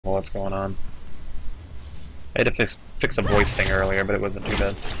What's going on. I had to fix a voice thing earlier, but it wasn't too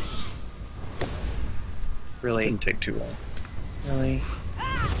bad. Really? Didn't take too long. Really?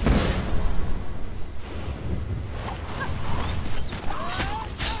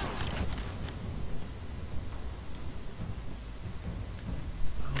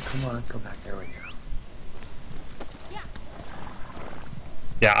 Oh, come on, go back. There we go.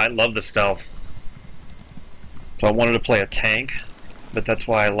 Yeah, I love the stealth. So I wanted to play a tank, but that's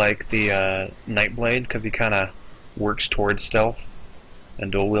why I like the Nightblade, because he kind of works towards stealth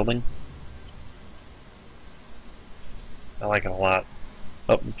and dual wielding. I like it a lot.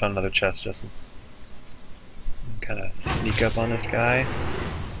 Oh, we found another chest, Justin. Kind of sneak up on this guy.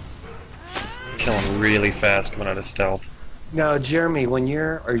 Kill him really fast coming out of stealth. Now, Jeremy,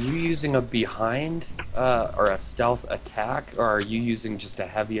 are you using a behind or a stealth attack, or are you using just a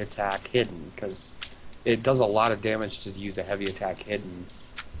heavy attack hidden? Because it does a lot of damage to use a heavy attack hidden.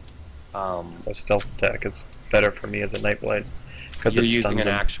 A stealth attack is better for me as a Nightblade. Because you're using an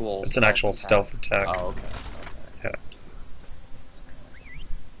actual. It's an actual stealth attack. Oh, okay.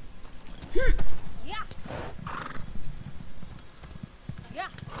 Yeah.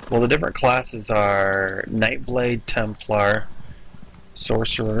 Well, the different classes are Nightblade, Templar,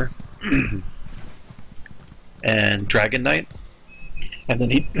 Sorcerer, and Dragon Knight. And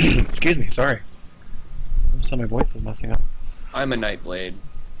then he... excuse me, sorry. My voice is messing up. I'm a Nightblade.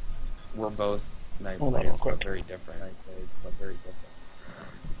 We're both Nightblades, but very different. Nightblades, but very different.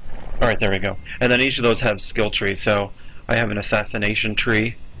 Alright, there we go. And then each of those have skill trees. So I have an Assassination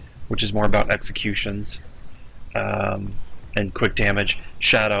tree, which is more about executions. And quick damage.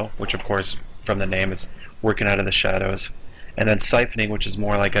 Shadow, which of course from the name is working out of the shadows, and then siphoning, which is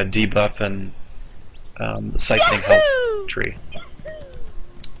more like a debuff and siphoning health tree.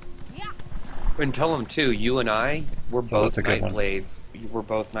 And tell them too, you and I, we're So both that's a good one. Nightblades. We're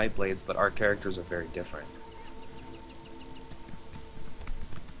both Nightblades, but our characters are very different.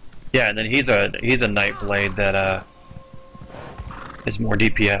 Yeah, and then he's a Nightblade that is more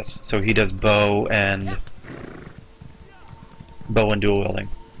DPS. So he does bow and dual wielding.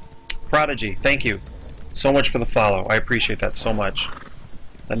 Prodigy, thank you so much for the follow. I appreciate that so much.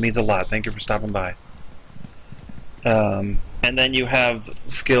 That means a lot. Thank you for stopping by. And then you have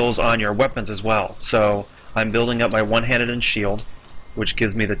skills on your weapons as well. So I'm building up my one-handed and shield, which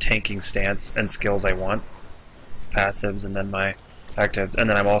gives me the tanking stance and skills I want. Passives and then my actives. And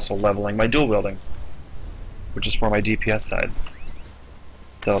then I'm also leveling my dual wielding, which is for my DPS side.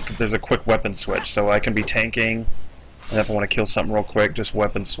 So there's a quick weapon switch. So I can be tanking, and if I want to kill something real quick, just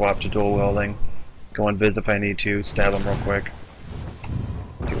weapon swap to dual wielding. Go invis if I need to, stab him real quick.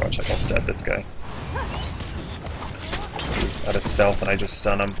 See, watch, I'll stab this guy. Out of stealth, and I just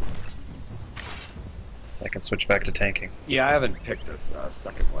stun him. I can switch back to tanking. Yeah, I haven't picked this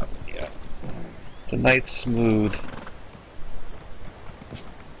second weapon yet. It's a nice smooth.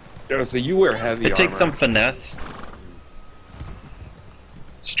 Oh, so you wear heavy It takes armor. some finesse.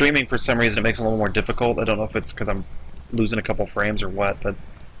 Streaming, for some reason, it makes it a little more difficult. I don't know if it's because I'm losing a couple frames or what, but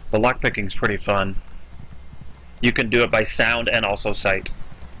the lockpicking's pretty fun. You can do it by sound and also sight.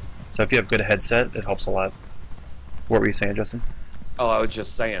 So if you have good headset, it helps a lot. What were you saying, Justin? Oh, I was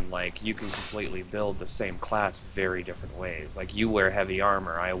just saying, like, you can completely build the same class very different ways. Like, you wear heavy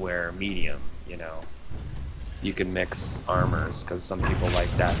armor, I wear medium, you know. You can mix armors, because some people like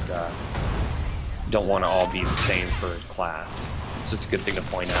that don't want to all be the same for class. It's just a good thing to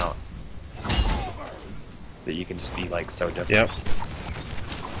point out. That you can just be, like, so different. Yep.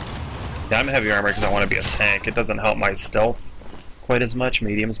 Yeah, I'm heavy armor because I want to be a tank. It doesn't help my stealth quite as much.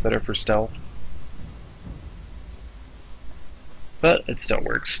 Medium's better for stealth. But it still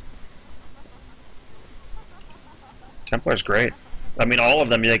works. Templar's great. I mean, all of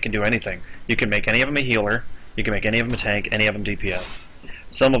them, they can do anything. You can make any of them a healer, you can make any of them a tank, any of them DPS.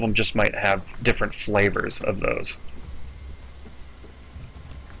 Some of them just might have different flavors of those.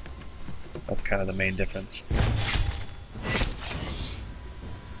 That's kind of the main difference.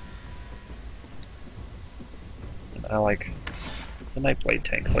 And I like the Nightblade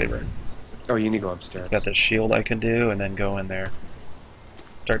tank flavor. Oh, you need to go upstairs. It's got this shield I can do, and then go in there.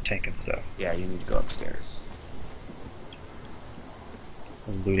 Start tanking stuff. Yeah, you need to go upstairs. I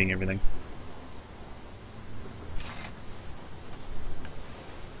was looting everything.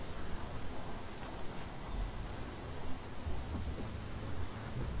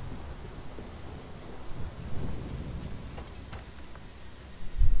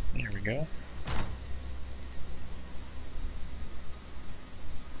 There we go.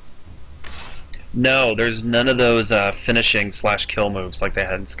 No, there's none of those finishing / kill moves like they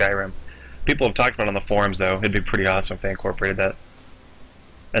had in Skyrim. People have talked about it on the forums, though. It'd be pretty awesome if they incorporated that.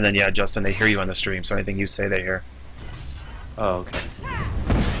 And then, yeah, Justin, they hear you on the stream, so anything you say, they hear. Oh, okay.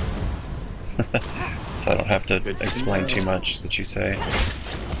 So I don't have to Good explain to too know. much that you say.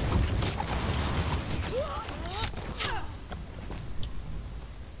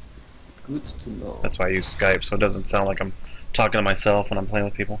 Good to know. That's why I use Skype, so it doesn't sound like I'm talking to myself when I'm playing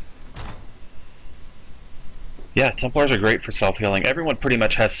with people. Yeah, Templars are great for self-healing. Everyone pretty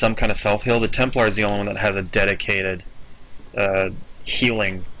much has some kind of self-heal. The Templar is the only one that has a dedicated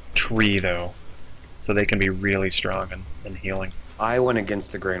healing tree, though. So they can be really strong in healing. I went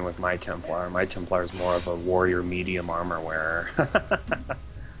against the grain with my Templar. My Templar is more of a warrior medium armor wearer.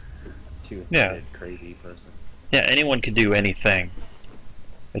 Two-headed crazy person. Yeah, anyone can do anything.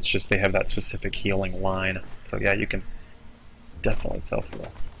 It's just they have that specific healing line. So yeah, you can definitely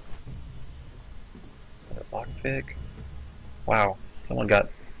self-heal. Lockpick. Wow, someone got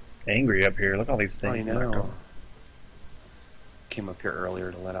angry up here. Look at all these things. I know. Came up here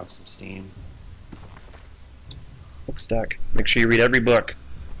earlier to let out some steam. Book stack. Make sure you read every book.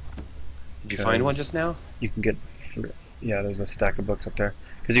 Did you find one just now? You can get, yeah, there's a stack of books up there.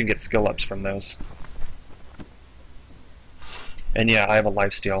 Because you can get skill ups from those. And yeah, I have a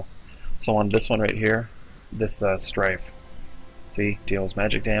lifesteal. So on this one right here, this Strife, see, deals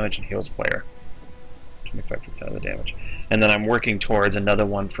magic damage and heals player. 25% of the damage. And then I'm working towards another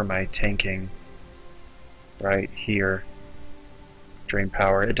one for my tanking right here. Drain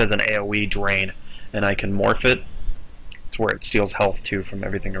power. It does an AoE drain, and I can morph it. It's where it steals health too from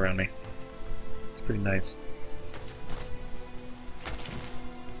everything around me. It's pretty nice.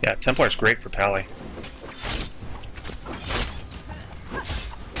 Yeah, Templar's great for Pally.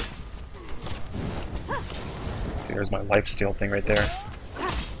 See, there's my lifesteal thing right there.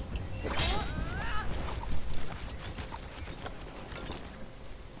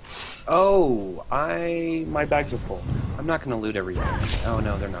 Oh, my bags are full. I'm not gonna loot everything. Oh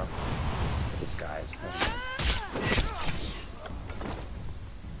no, they're not. It's a disguise.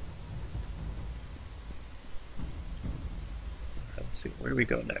 Let's see, where do we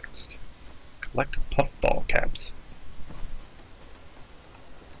go next? Collect puffball caps.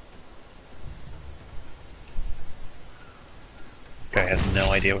 This guy has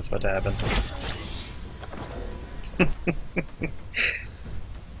no idea what's about to happen.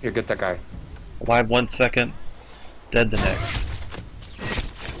 Here, get that guy. Alive 1 second, dead the next.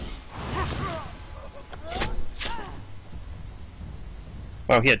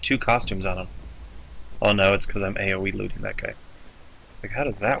 Wow, he had 2 costumes on him. Oh no, it's because I'm AoE looting that guy. Like, how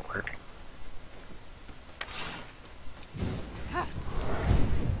does that work?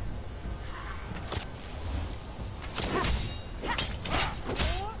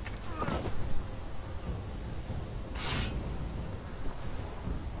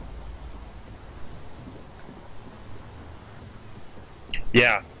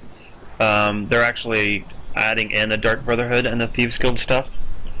 Yeah, they're actually adding in the Dark Brotherhood and the Thieves Guild stuff,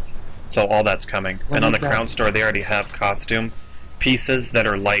 so all that's coming. And on the Crown Store, they already have costume pieces that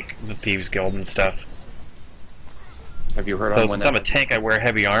are like the Thieves Guild and stuff. Have you heard? So since I'm a tank, I wear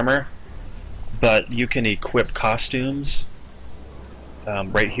heavy armor, but you can equip costumes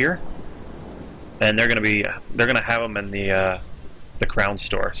right here, and they're gonna have them in the Crown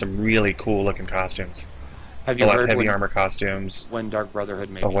Store. Some really cool looking costumes. Have you heard heavy armor costumes? When Dark Brotherhood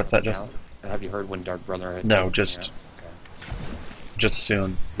may Oh, be what's that, coming Justin? out? Have you heard when Dark Brotherhood? No, just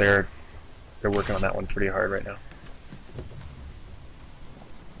soon. They're working on that one pretty hard right now.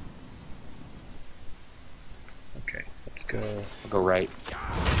 Okay, let's go. I'll go right.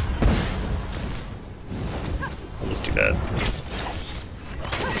 I'll just do that.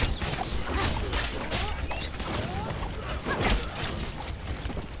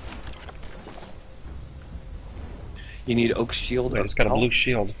 You need oak shield. Wait, it's got a blue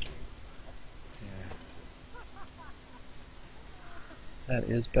shield. That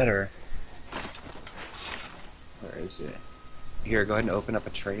is better. Where is it? Here, go ahead and open up a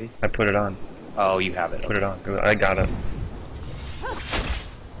trade. I put it on. Oh, you have it. Put it on. Good. I got it.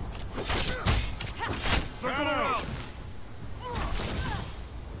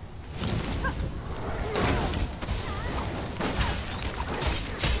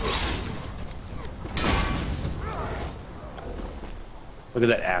 Look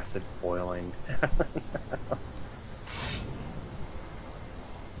at that acid boiling.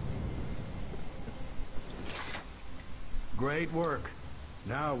 Great work.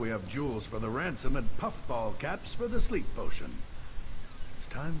 Now we have jewels for the ransom and puffball caps for the sleep potion. It's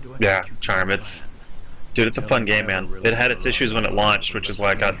time to execute Charm. the It's, plan. dude, it's a fun game, man. It had its issues when it launched, which is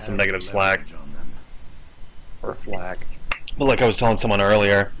why I got some negative slack. Or flag. Well, like I was telling someone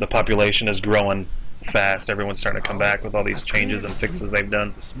earlier, the population is growing fast. Everyone's starting to come back with all these changes and fixes they've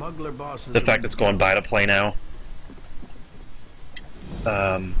done. The smuggler bosses. The fact it's going by to play now.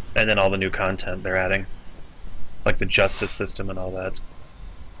 And then all the new content they're adding. Like the justice system and all that. It's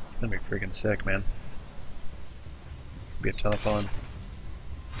gonna be freaking sick, man. Be a ton of fun.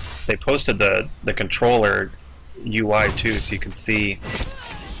 They posted the controller UI too, so you can see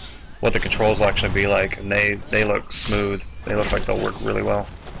what the controls will actually be like, and they look smooth. They look like they'll work really well.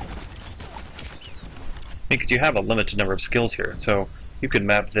 Because you have a limited number of skills here, so you could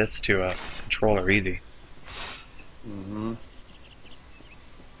map this to a controller easy. Mm-hmm.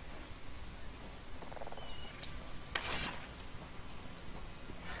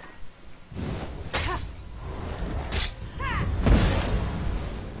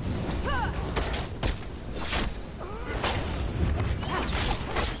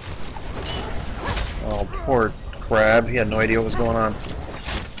 Oh, poor crab. He had no idea what was going on.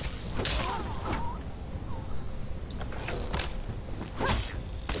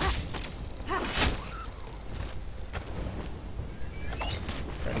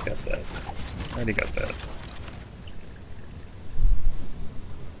 Already got that. Already got that.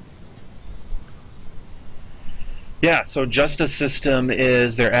 Yeah, so justice system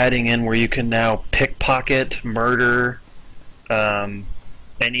is they're adding in where you can now pickpocket, murder,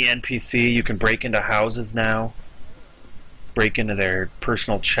 any NPC. You can break into houses now, break into their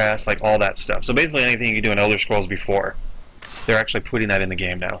personal chests, like all that stuff. So basically anything you could do in Elder Scrolls before, they're actually putting that in the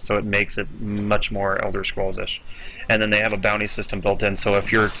game now. So it makes it much more Elder Scrolls-ish. And then they have a bounty system built in, so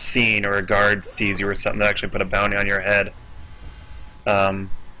if you're seen or a guard sees you or something, they actually put a bounty on your head.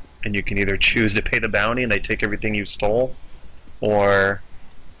 And you can either choose to pay the bounty and they take everything you stole, or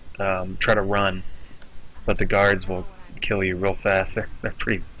try to run. But the guards will kill you real fast. They're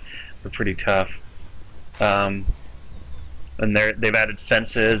pretty tough. And they've added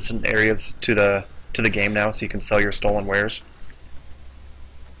fences and areas to the game now, so you can sell your stolen wares.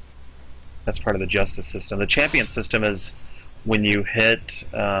 That's part of the justice system. The champion system is when you hit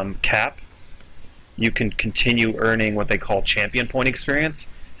cap, you can continue earning what they call champion point experience,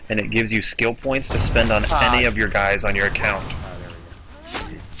 and it gives you skill points to spend on any of your guys on your account.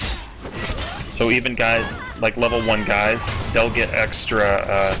 So even guys, like level 1 guys, they'll get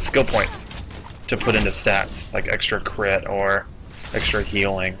extra skill points to put into stats, like extra crit or extra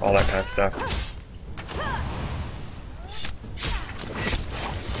healing, all that kind of stuff.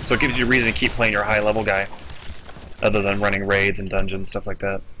 So it gives you a reason to keep playing your high level guy, other than running raids and dungeons, stuff like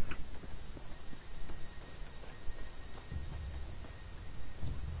that.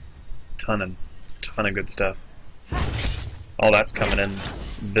 Ton of good stuff. All that's coming in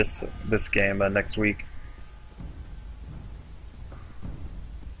this game next week.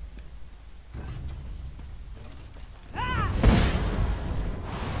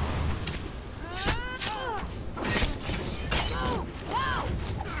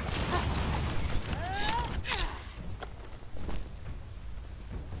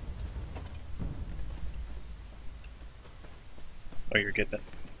 Oh, you're getting it.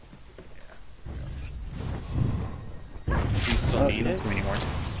 Do you still need Don't it? see me anymore.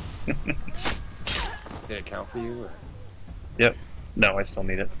 Did it count for you? Or? Yep. No, I still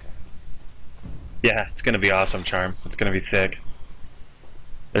need it. Yeah, it's gonna be awesome, Charm. It's gonna be sick.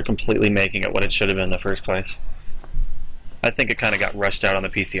 They're completely making it what it should have been in the first place. I think it kind of got rushed out on the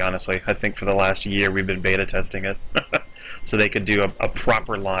PC, honestly. I think for the last year we've been beta testing it. So they could do a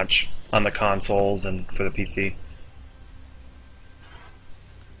proper launch on the consoles and for the PC.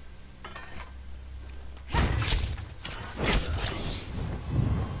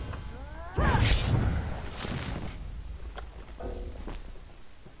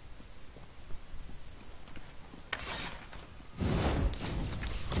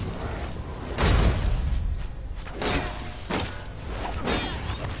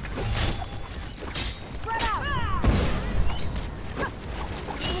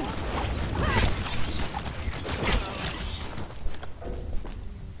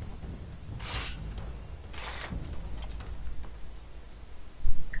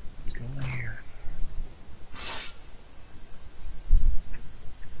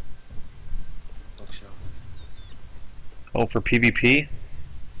 Oh, for PvP?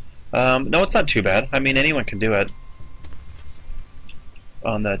 No, it's not too bad. I mean, anyone can do it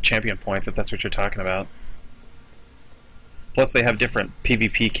on the champion points, if that's what you're talking about. Plus, they have different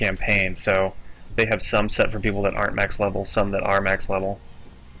PvP campaigns, so they have some set for people that aren't max level, some that are max level,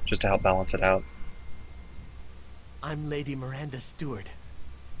 just to help balance it out. I'm Lady Miranda Stewart.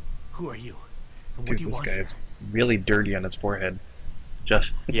 Who are you? And what Dude, do you this want guy's here? really dirty on his forehead.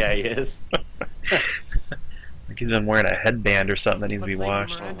 Just Yeah, he is. Like he's been wearing a headband or something that needs to be But Lady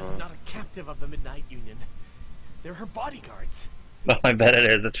washed. Miranda's not a captive of the Midnight Union. They're her bodyguards. Oh, I bet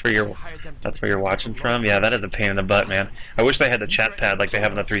it is. That's where you're. Hired them to That's where you're protect watching her from. life. Yeah, that is a pain in the butt, man. I wish they had the chat pad like they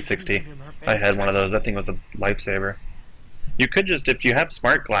have on the 360. I had one of those. That thing was a lifesaver. You could just, if you have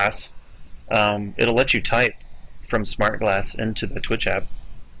Smart Glass, it'll let you type from Smart Glass into the Twitch app.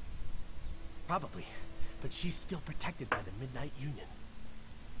 Probably, but she's still protected by the Midnight Union.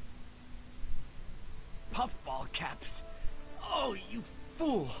 Puffball caps. Oh, you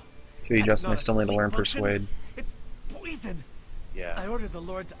fool! See, That's Justin, I not a still need to sleep learn potion. Persuade. It's poison. Yeah. I ordered the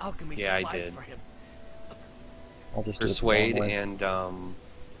Lord's alchemy Yeah, I supplies did. for him. I'll just do it the Persuade long way.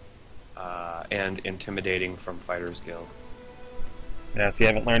 and intimidating from Fighters Guild. Yeah, see, I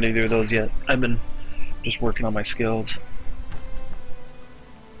haven't learned either of those yet. I've been just working on my skills.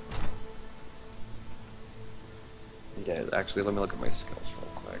 Yeah, actually, let me look at my skills real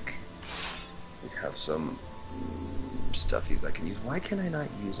quick. We have some stuffies I can use. Why can I not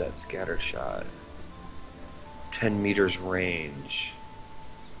use that scatter shot? 10 meters range.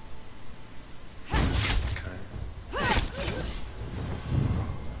 Okay.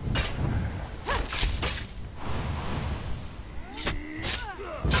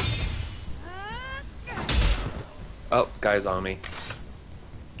 Oh, guy's on me.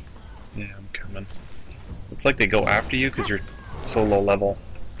 Yeah, I'm coming. It's like they go after you because you're so low level.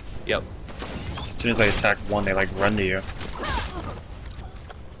 Yep. As soon as I attack one, they like run to you.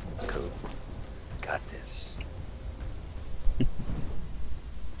 That's cool. Got this.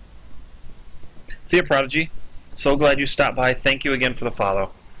 See ya, Prodigy. So glad you stopped by. Thank you again for the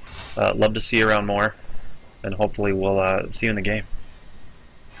follow. Love to see you around more. And hopefully we'll see you in the game.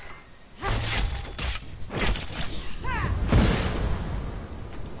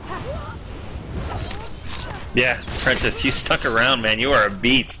 Yeah, Prentice, you stuck around, man. You are a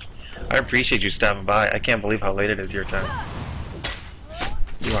beast. I appreciate you stopping by. I can't believe how late it is your time.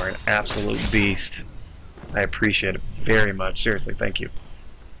 You are an absolute beast. I appreciate it very much. Seriously, thank you.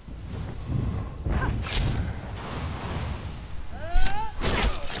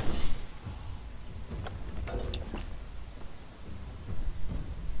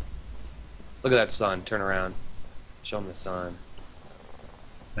 Look at that sun. Turn around. Show him the sun.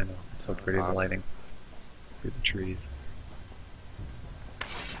 I know, it's so pretty, the Awesome. lighting through the trees.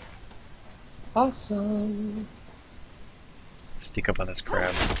 Awesome. Sneak up on this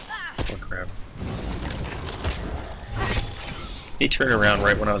crab. Poor crab. He turned around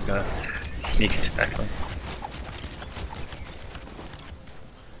right when I was gonna sneak attack him.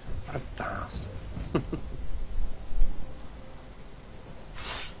 What a bastard.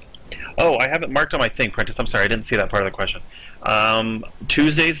 Oh, I have it marked on my thing, Prentice. I'm sorry, I didn't see that part of the question.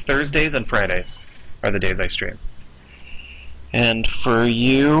 Tuesdays, Thursdays, and Fridays are the days I stream. And for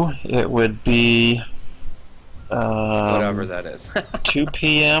you, it would be... Whatever that is. 2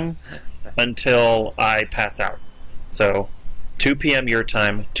 p.m. until I pass out. So, 2 p.m. your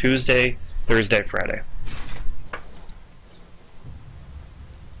time, Tuesday, Thursday, Friday.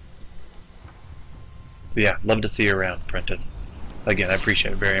 So yeah, love to see you around, Prentice. Again, I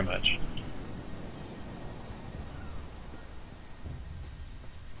appreciate it very much.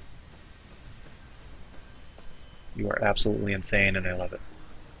 You are absolutely insane, and I love it.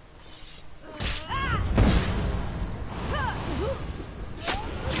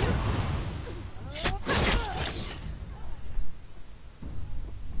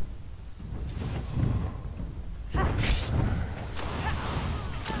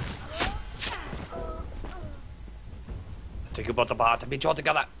 Think about the bar to be drawn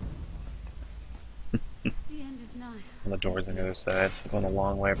together. The end is nigh. And the door's on the other side. Going a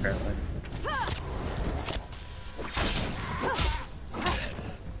long way, apparently.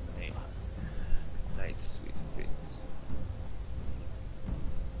 Night, sweet face.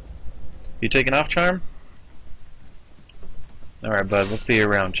 You taking off, Charm? Alright, bud. We'll see you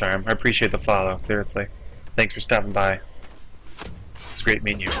around, Charm. I appreciate the follow, seriously. Thanks for stopping by. It's great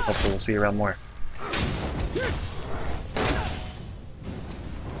meeting you. Hopefully we'll see you around more.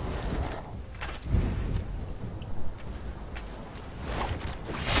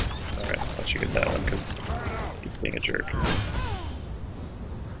 Alright, I'll let you get that one, because he's being a jerk.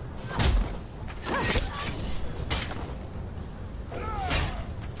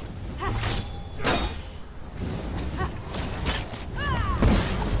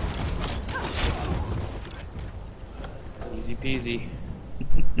 Easy peasy.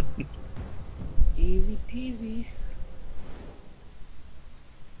 Easy peasy.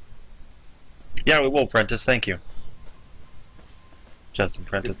 Yeah, we will, Prentice. Thank you. Justin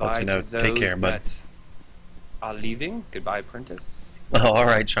Prentice lets Goodbye you know. to those Take care, bud. that are leaving. Goodbye, Prentice. Oh,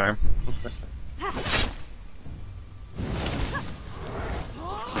 alright, Charm.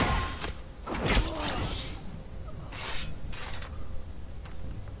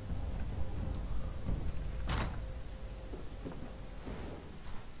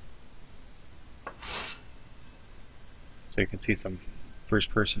 so you can see some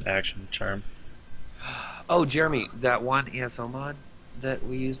first-person action charm. Oh, Jeremy, that one ESO mod that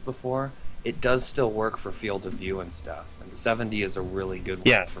we used before, it does still work for field of view and stuff. And 70 is a really good one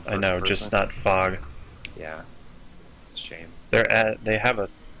Yeah, for first I know, person. just not fog. Yeah, it's a shame. They're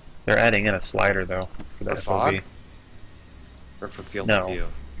adding in a slider though for For that fog? FOV. Or for field No. of view.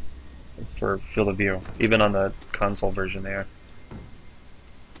 For field of view. Even on the console version there.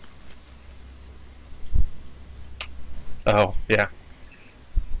 Oh, yeah.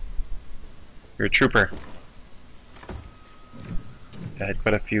 You're a trooper. I had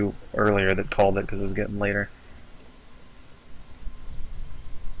quite a few earlier that called it because it was getting later.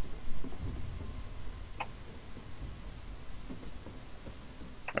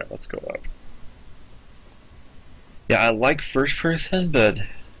 Alright, let's go up. Yeah, I like first person, but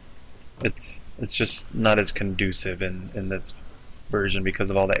it's just not as conducive in this version because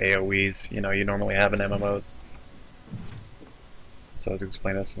of all the AoEs, you normally have in MMOs. So I was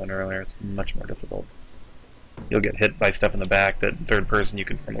explaining to someone earlier, it's much more difficult. You'll get hit by stuff in the back that third person you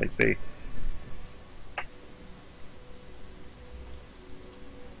can normally see.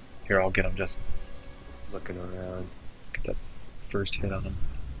 Here, I'll get him just Looking around. get that first hit on him.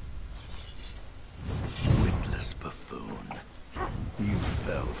 Witless buffoon. You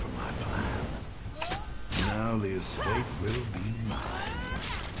fell for my plan. Now the estate will be mine.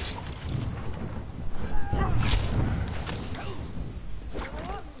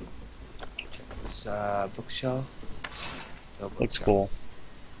 This bookshelf. No Looks bookshelf. cool.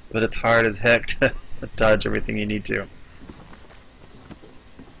 But it's hard as heck to dodge everything you need to.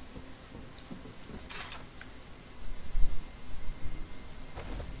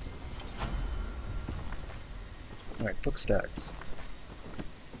 Alright, book stacks.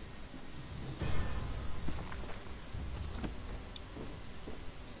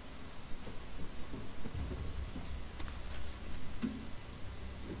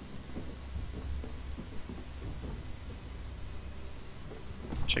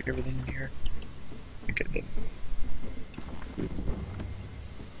 Check everything in here. I think I did.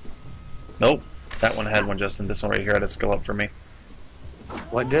 Nope. That one had one, Justin. This one right here had a skill up for me.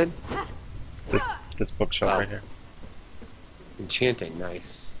 What did? This bookshelf Wow. right here. Enchanting,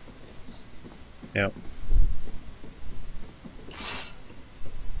 nice. Yep.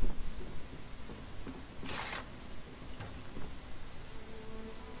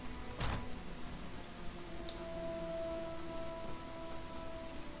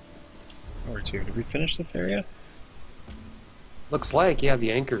 Or two. Did we finish this area? Looks like, yeah,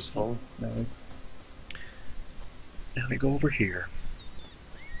 the anchor's full. No. Now we go over here.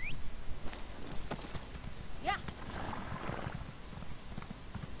 Yeah.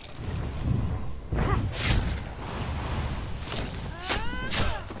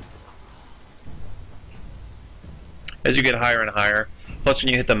 As you get higher and higher, plus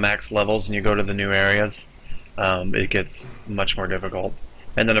when you hit the max levels and you go to the new areas, it gets much more difficult.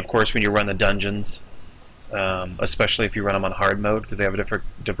 And then of course when you run the dungeons, especially if you run them on hard mode, because they have different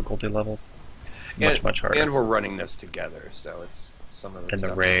difficulty levels, much harder. And we're running this together, so it's some of the And the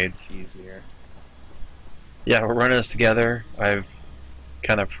stuff raids. is easier. Yeah, we're running this together. I've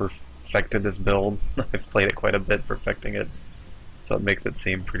kind of perfected this build. I've played it quite a bit, perfecting it, so it makes it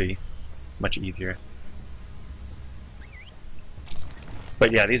seem pretty much easier.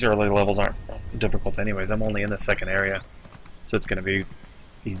 But yeah, these early levels aren't difficult anyways. I'm only in the second area, so it's going to be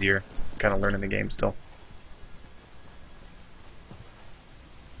easier. Kind of learning the game still.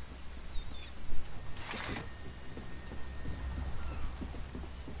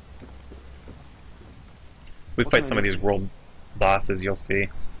 We fight some of these world bosses, you'll see.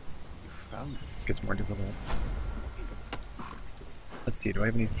 Found it. It gets more difficult. Let's see, do I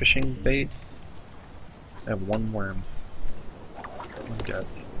have any fishing bait? I have one worm. One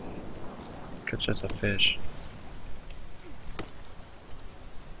guts. Let's catch us a fish.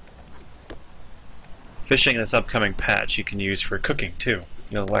 Fishing in this upcoming patch you can use for cooking too.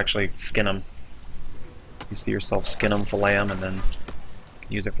 You'll actually skin them. You see yourself skin them, fillet them, and then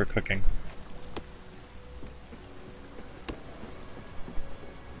use it for cooking.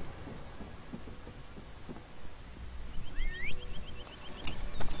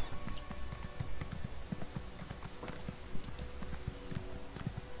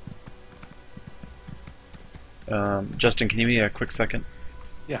 Justin, can you give me a quick second?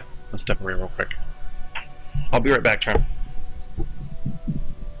 Yeah. I'll step away real quick. I'll be right back, Charm.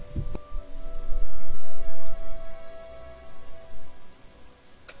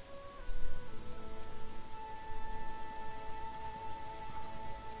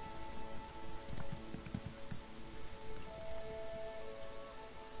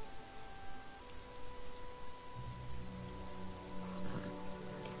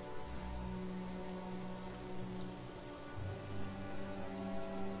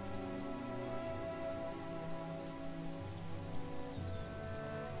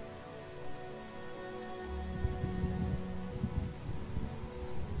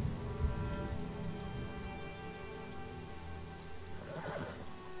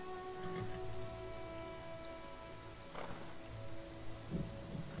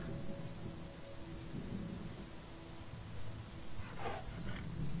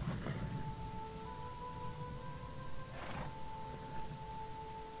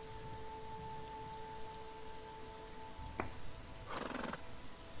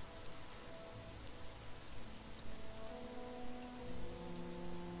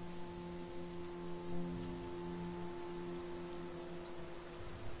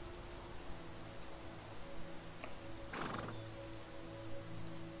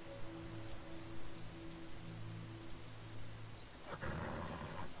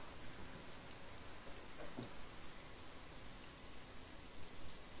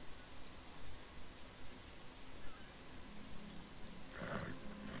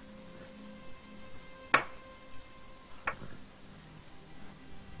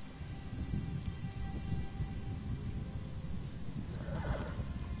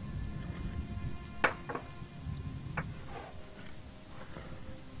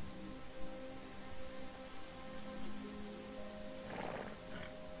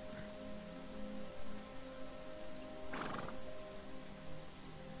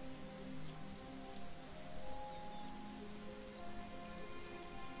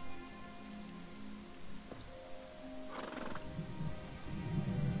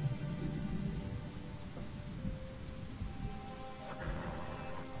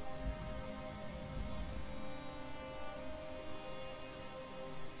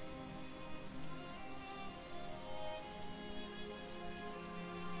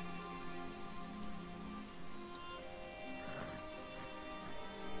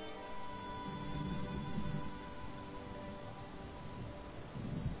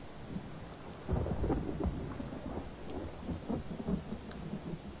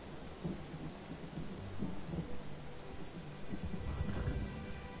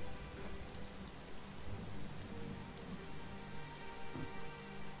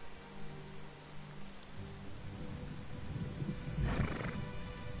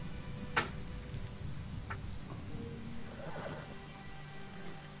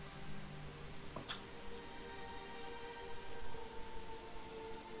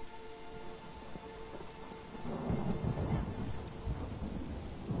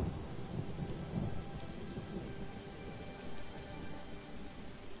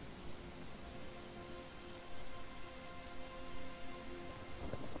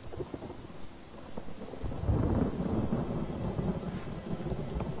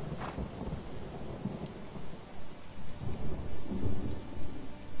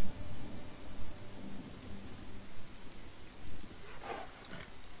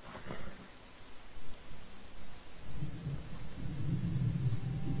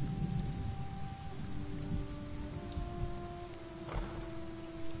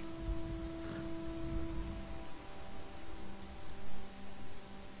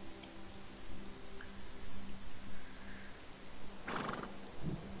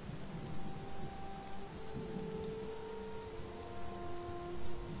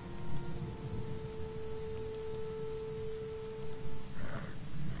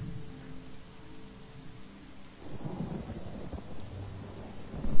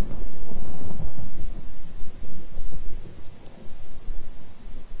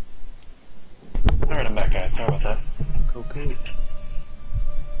 sorry about that. Okay.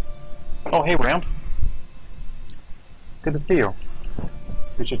 Oh, hey, Ramp. Good to see you.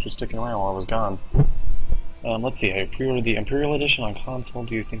 Appreciate you sticking around while I was gone. Let's see, I pre-ordered the Imperial Edition on console.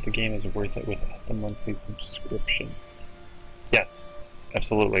 Do you think the game is worth it without the monthly subscription? Yes,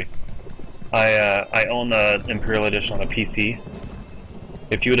 absolutely. I own the Imperial Edition on the PC.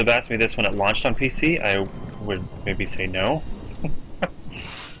 If you would have asked me this when it launched on PC, I would maybe say no.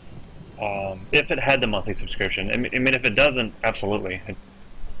 If it had the monthly subscription. I mean, if it doesn't, absolutely. It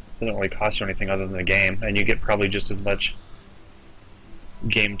doesn't really cost you anything other than the game, and you get probably just as much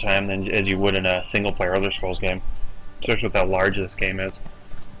game time as you would in a single-player Elder Scrolls game, especially with how large this game is.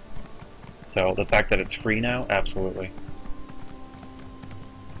 So the fact that it's free now, absolutely.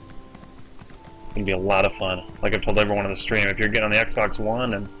 It's going to be a lot of fun. Like I've told everyone on the stream, if you're getting on the Xbox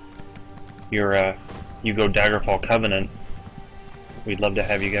One and you go Daggerfall Covenant, we'd love to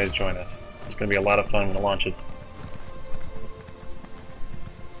have you guys join us. It's going to be a lot of fun when it launches.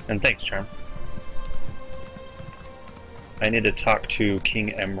 And thanks, Charm. I need to talk to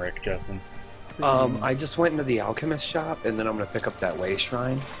King Emmerich, Justin. I just went into the alchemist shop, and then I'm gonna pick up that way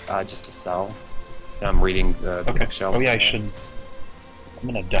shrine just to sell. And I'm reading the bookshelves. Oh yeah, I should. I'm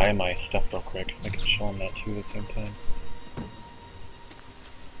gonna dye my stuff real quick. I can show him that too at the same time.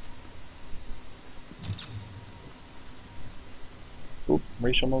 Oop,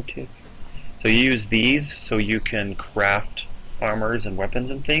 racial motif. So you use these so you can craft armors and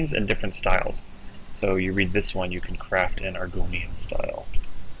weapons and things in different styles. So you read this one, you can craft in Argonian style.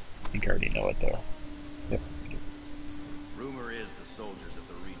 I think I already know it though. Yep. Rumor is the soldiers of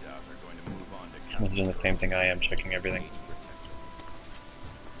the redoubt are going to move on to Someone's doing the same thing I am, checking everything.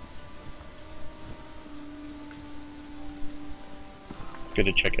 It's good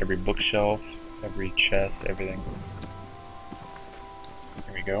to check every bookshelf, every chest, everything.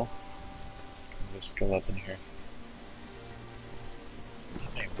 Here we go. There's a skill up in here.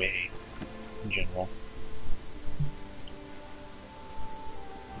 My way. In general.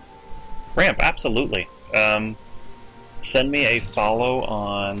 Ramp, absolutely. Send me a follow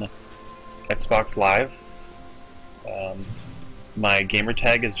on Xbox Live. My gamer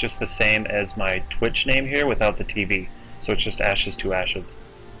tag is just the same as my Twitch name here without the TV. So it's just Ashes2Ashes.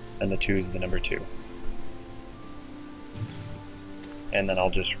 And the 2 is the number 2. And then I'll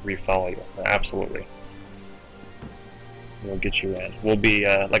just refollow you. Absolutely. We'll get you in. We'll be,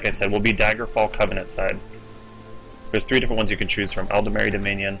 like I said, we'll be Daggerfall Covenant side. There's 3 different ones you can choose from: Aldemary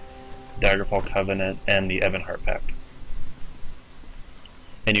Dominion, Daggerfall Covenant, and the Evanhart Pact.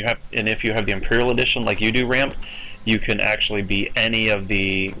 And if you have the Imperial Edition like you do, Ramp, you can actually be any of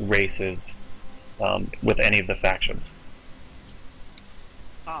the races with any of the factions.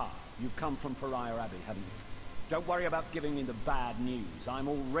 Ah, you've come from Pariah Abbey, haven't you? Don't worry about giving me the bad news. I'm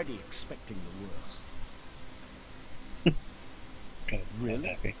already expecting the worst. Really?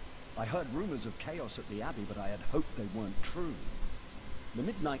 Happy. I heard rumors of chaos at the Abbey, but I had hoped they weren't true. The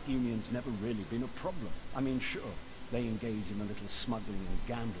Midnight Union's never really been a problem. I mean, sure, they engage in a little smuggling and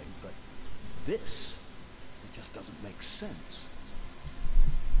gambling, but this, it just doesn't make sense.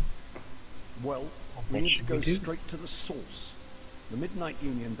 Well, we need to go straight to the source. The Midnight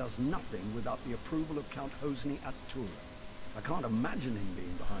Union does nothing without the approval of Count Hosni at Tura. I can't imagine him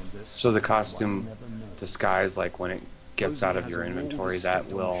being behind this. So the costume disguise, like when it gets out of your inventory,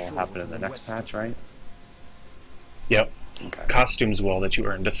 that will happen in the next patch, right? Yep. Okay. Costumes will that you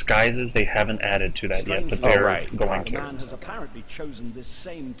earn. Disguises they haven't added to that yet, but they're going to. Has apparently chosen this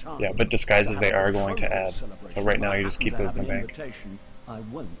same time. Yeah, but disguises they are going to add. So right now you just keep those in the bank. I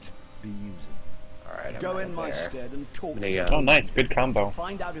won't be using. Alright, Go in my stead and talk to Oh, nice, good combo.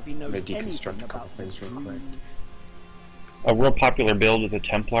 Find out if he knows deconstruct anything a couple about things real quick. A real popular build with a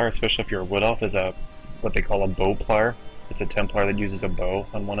Templar, especially if you're a Wood Elf, is what they call a Bowplar. It's a Templar that uses a bow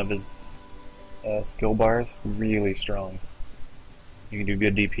on one of his skill bars. Really strong. You can do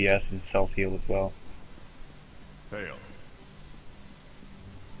good DPS and self-heal as well. Hail.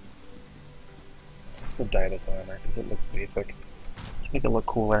 Let's go dye this armor, because it looks basic. Let's make it look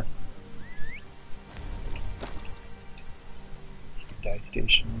cooler. Some dye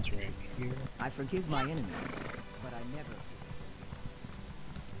stations right here. I forgive my enemies, but I never...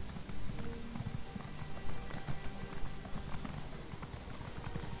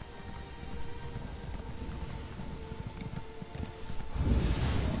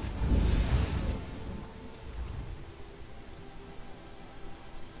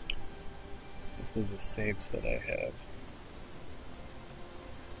 This is the save set I have.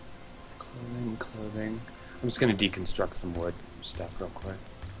 Clothing. I'm just gonna deconstruct some wood stuff real quick.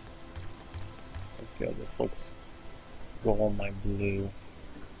 Let's see how this looks. Gold, my blue.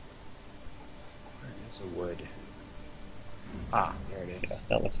 Where It's a wood. Ah, there it Yeah, is.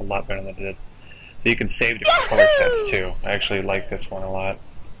 that looks a lot better than it did. So you can save different color sets too. I actually like this one a lot.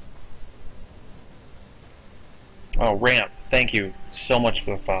 Oh, Ramp, thank you so much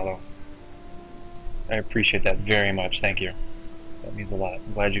for the follow. I appreciate that very much, thank you. That means a lot.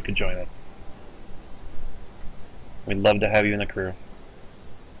 I'm glad you could join us. We'd love to have you in the crew.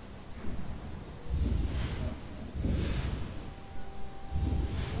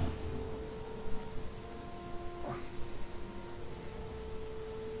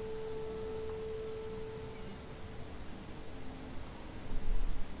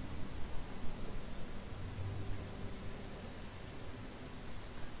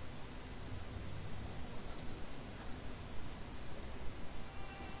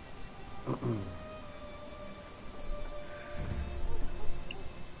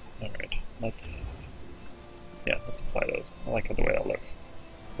 Alright, let's apply those. I like the way that looks.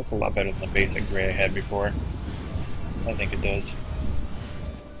 Looks a lot better than the basic gray I had before. I think it does.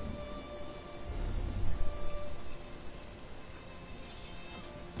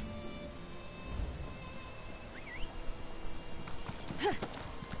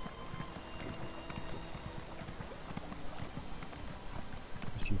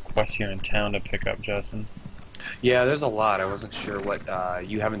 There's some quests here in town to pick up, Justin. Yeah, there's a lot. I wasn't sure what.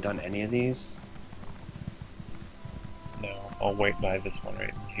 You haven't done any of these? No, I'll wait by this one right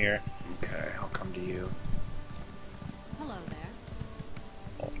in here. Okay, I'll come to you. Hello there.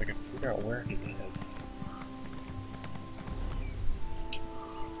 I'll if I can figure out where he is.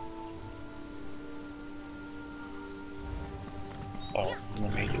 Oh,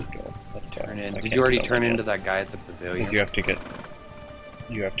 let me just go. Let's Turn fine. in. I Did can't you already get turn over into yet. that guy at the pavilion? Because you have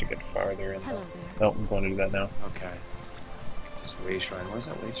to get farther in. Hello The... there. Oh, I'm going to do that now. Okay. This way shrine. Where's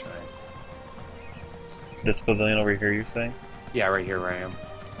that way shrine? This pavilion over here, you're saying? Yeah, right here where I am.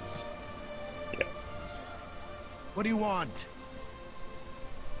 Yeah. What do you want?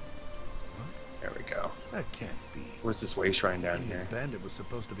 There we go. That can't be. Where's this way shrine down The here? bandit was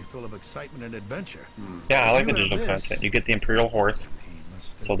supposed to be full of excitement and adventure. Yeah, I like the You have digital this. content. You get the Imperial horse, He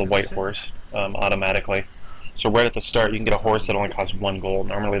must have so the been white sent. horse, automatically. So right at the start, you can get a horse that only costs 1 gold.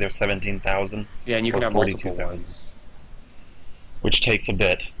 Normally they're 17,000, Yeah, and you can Or have multiple 42,000. ones. which takes a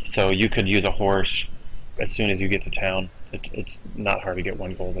bit. So you could use a horse as soon as you get to town. It's not hard to get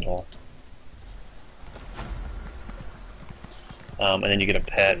 1 gold at all. And then you get a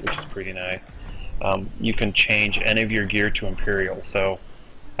pet, which is pretty nice. You can change any of your gear to Imperial. So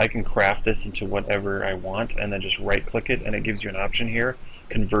I can craft this into whatever I want, and then just right-click it, and it gives you an option here,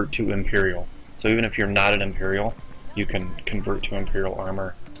 convert to Imperial. So even if you're not an Imperial, you can convert to Imperial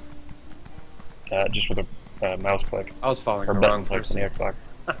armor just with a mouse click. I was following Or the button wrong click from person.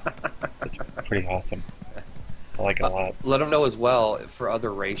 the Xbox. It's pretty awesome. I like it a lot. Let them know as well, for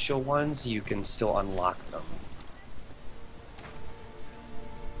other racial ones, you can still unlock them.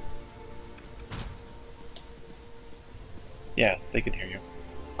 Yeah, they could hear you.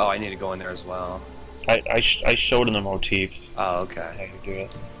 Oh, I need to go in there as well. I showed them the motifs, Oh, how okay. you do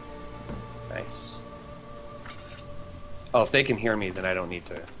it. Nice. Oh, if they can hear me, then I don't need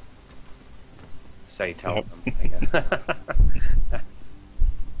to tell Yep. them, I guess.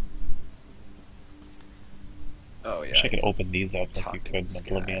 Oh, yeah. Wish I could open these up like you Talk to could in this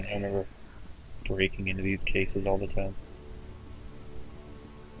Oblivion. guy. I remember breaking into these cases all the time.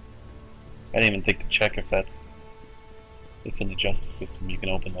 I didn't even think to check if in the justice system you can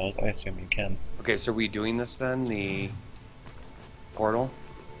open those. I assume you can. Okay, so are we doing this then? The portal?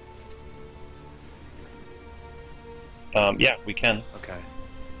 Yeah, we can. Okay.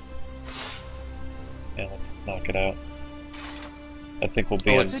 Yeah, let's knock it out. I think we'll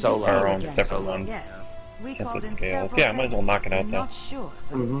be Oh, in it's solo. our own It's separate solo. ones. Yes. We Since called it in scales. several Yeah, I might as well knock it out We're though. not sure,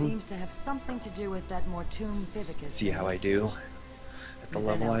 but Mhm. it seems to have something to do with that Mortum Vivicus. See how I do at the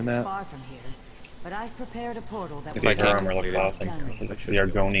level I'm at? Far from here, but I've prepared a portal that If See, I her can't armor looks complete it. awesome. This is I the should.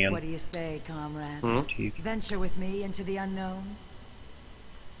 Argonian What do you say, comrade? Hmm? motif. Venture with me into the unknown.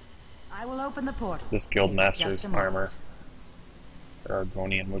 I will open the portal. This guild in master's just a moment. armor. Her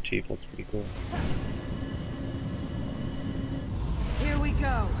Argonian motif looks pretty cool. Here we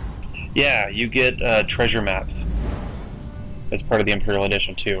go. Yeah, you get treasure maps as part of the Imperial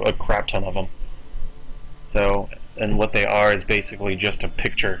Edition too. A crap ton of them. So, and what they are is basically just a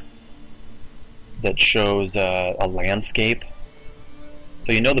picture that shows a landscape.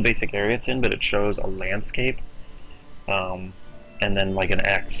 So you know the basic area it's in, but it shows a landscape, and then like an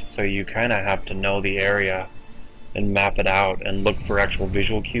X. So you kind of have to know the area and map it out and look for actual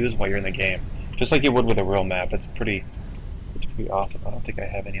visual cues while you're in the game, just like you would with a real map. It's pretty awesome. I don't think I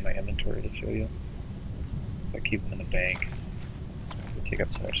have any in my inventory to show you. I keep them in the bank. They take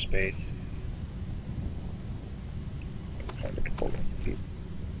up so much space. Critical recipes.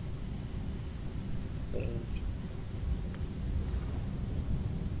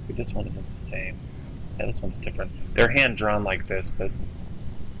 See, this one isn't the same. Yeah, this one's different. They're hand drawn like this, but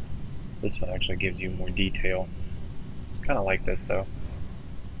this one actually gives you more detail. It's kind of like this though.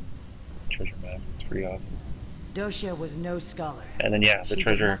 Treasure maps. It's pretty awesome. Doshia was no scholar. And then yeah, the She did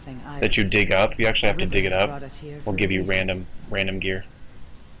treasure nothing either. that you dig up, you actually have to dig it Rivers up. brought us here Will for give a you reason. random gear.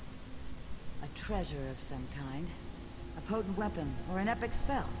 A treasure of some kind. A potent weapon or an epic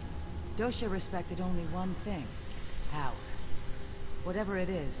spell. Doshia respected only one thing. Power. Whatever it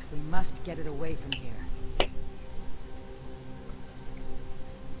is, we must get it away from here.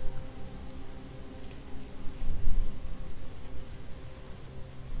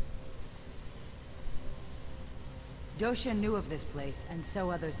 Doshia knew of this place, and so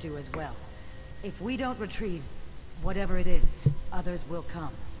others do as well. If we don't retrieve whatever it is, others will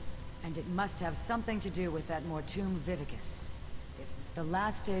come. And it must have something to do with that Mortum Vivicus. The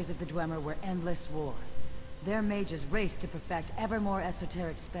last days of the Dwemer were endless war. Their mages raced to perfect ever more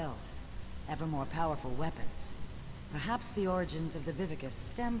esoteric spells, ever more powerful weapons. Perhaps the origins of the Vivicus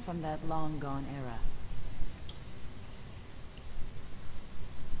stem from that long-gone era.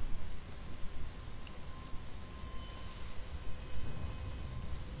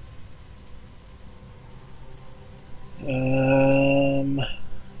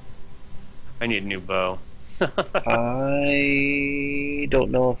 I need a new bow. I don't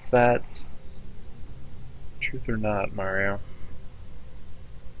know if that's truth or not, Mario.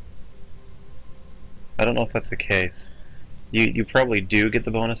 I don't know if that's the case. You probably do get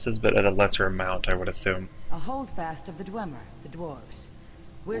the bonuses, but at a lesser amount, I would assume. A holdfast of the Dwemer, the dwarves.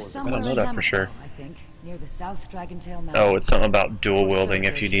 We're somewhere I don't know in that for sure. Hammerfell, I think, near the South Dragontail Mountain. Oh, it's something about dual wielding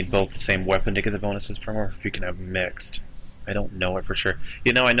if you need both the same weapon to get the bonuses from, or if you can have mixed. I don't know it for sure.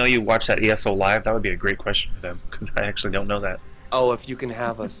 You know, I know you watch that ESO live. That would be a great question for them, because I actually don't know that. Oh, if you can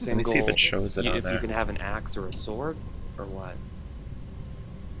have a single... Let me see if it shows it on if there. you can have an axe or a sword, or what?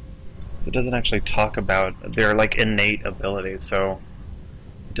 So it doesn't actually talk about... They're like innate abilities, so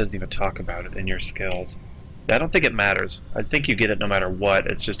it doesn't even talk about it in your skills. I don't think it matters. I think you get it no matter what.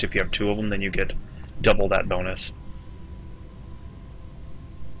 It's just if you have two of them, then you get double that bonus.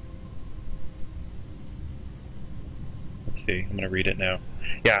 Let's see. I'm going to read it now.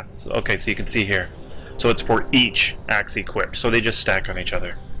 Yeah, so, okay, so you can see here. So it's for each axe equipped, so they just stack on each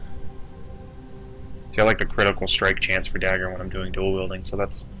other. See, I like the critical strike chance for dagger when I'm doing dual wielding, so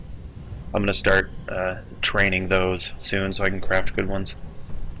that's... I'm going to start training those soon so I can craft good ones.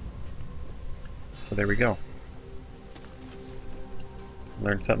 So there we go.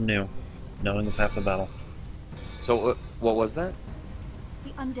 Learned something new. Knowing is half the battle. So, what was that?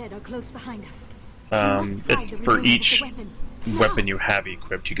 The undead are close behind us. It's for each weapon you have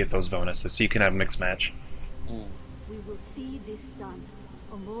equipped, you get those bonuses, so you can have mixed match. We will see this done,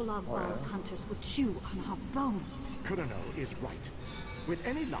 or Molag hunters will chew on our bones. Kurano is right. With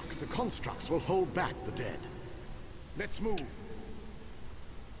any luck, the constructs will hold back the dead. Let's move. I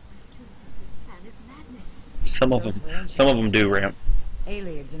still think this plan is madness. Some of them do, Ramp.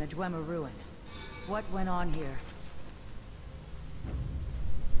 Aliens in a Dwemer ruin. What went on here?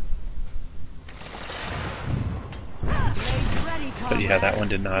 Blades ready, But yeah, that one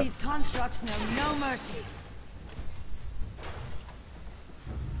did not. These constructs know no mercy.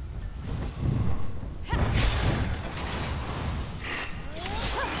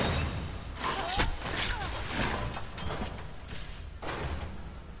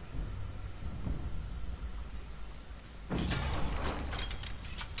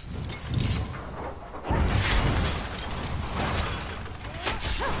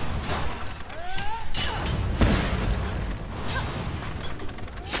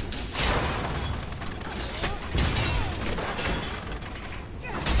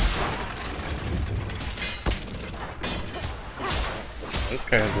 This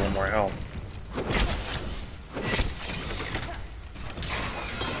guy has a little more health.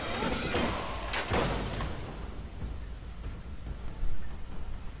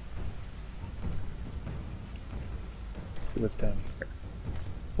 Let's see what's down here.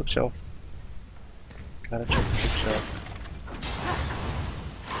 Bookshelf. Gotta check the bookshelf.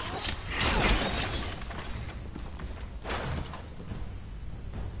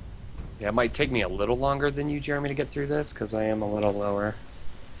 Yeah, it might take me a little longer than you, Jeremy, to get through this, because I am a little lower.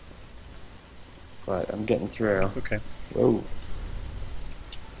 But I'm getting through. It's okay. Whoa.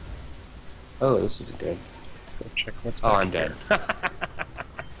 Oh, this isn't good. Go check what's Oh, back I'm here. dead.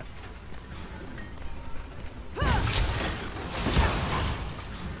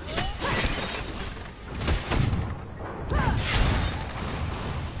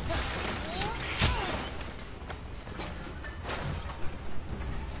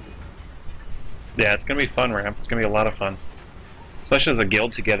 Yeah, it's gonna be fun, Ramp. It's gonna be a lot of fun. Especially as a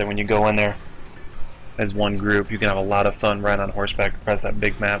guild together when you go in there as one group. You can have a lot of fun riding on horseback across that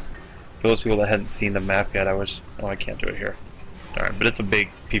big map. For those people that hadn't seen the map yet, oh, I can't do it here. Darn, but it's a big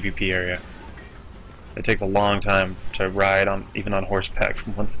PvP area. It takes a long time to ride on, even on horseback,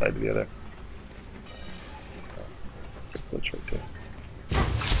 from one side to the other. Glitch right there.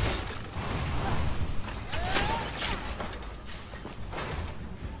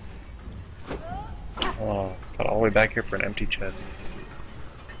 Oh, got all the way back here for an empty chest.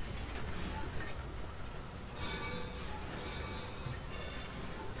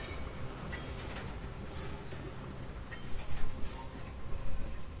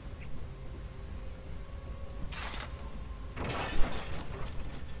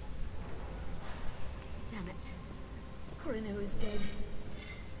 Damn it. Corino is dead.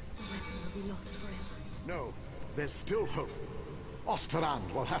 The weapon will be lost forever. No, there's still hope.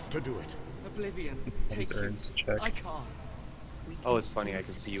 Osterand will have to do it. Oblivion, These take urns you. to check. I can't. Oh, it's funny. I can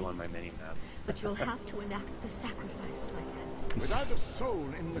see you on my mini map. But you'll have to enact the sacrifice, my friend. Without a soul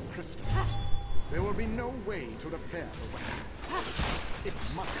in the crystal, there will be no way to repair the weapon. It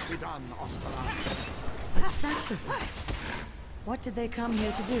must be done, Osterand. A sacrifice? What did they come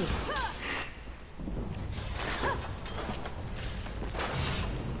here to do?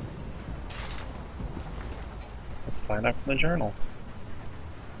 Let's find out from the journal.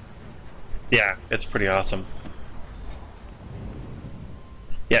 Yeah, it's pretty awesome.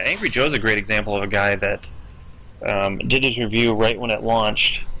 Yeah, Angry Joe's a great example of a guy that did his review right when it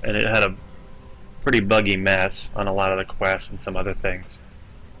launched, and it had a pretty buggy mess on a lot of the quests and some other things.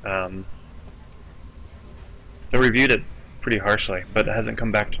 So reviewed it pretty harshly, but hasn't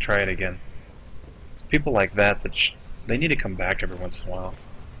come back to try it again. It's people like that they need to come back every once in a while.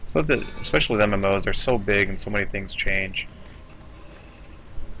 So that, especially with MMOs, they're so big and so many things change.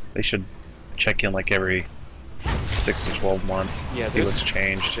 They should check in like every 6 to 12 months, Yeah, see what's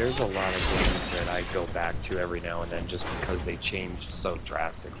changed. There's a lot of games that I go back to every now and then just because they changed so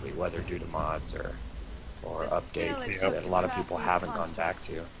drastically, whether due to mods or updates that a lot of people haven't gone back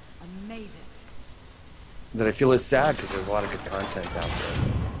to. Amazing. That I feel is sad because there's a lot of good content out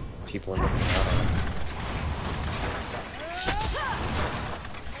there. People are missing out on.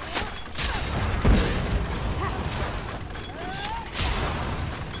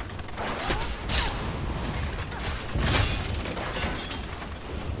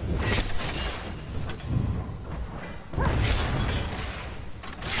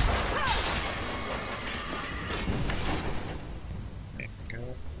 There we go.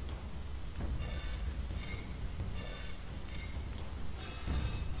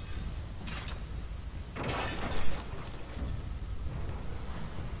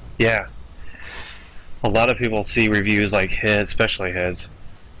 Yeah. A lot of people see reviews like his, especially his,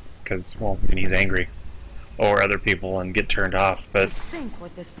 because, well, I mean, he's angry. Or other people and get turned off, but Just think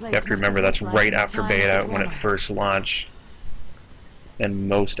what this place you have to must remember looked that's like right in the after time of beta the when it Dwemer. first launched. And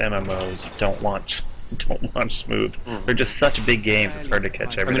most MMOs don't launch smooth. They're just such big games, it's hard to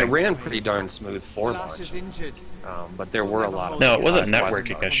catch I mean, everything. it ran pretty darn smooth for Flash is launch, injured. but there were a lot of No, it wasn't quest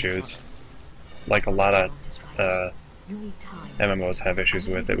networking bugs. issues, like a lot of You need time. MMOs have issues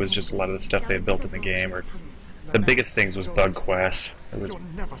with. It was just a lot of the stuff they built in the game, or the biggest things was bug quests. It was You'll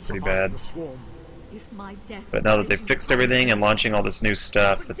never pretty survive bad. the swarm. If my death But now that they've buys you fixed time, everything and launching all this new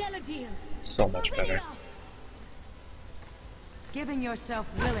stuff, it's Deladil, so much better. Giving yourself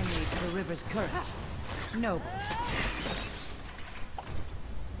willingly to the river's current. Noble.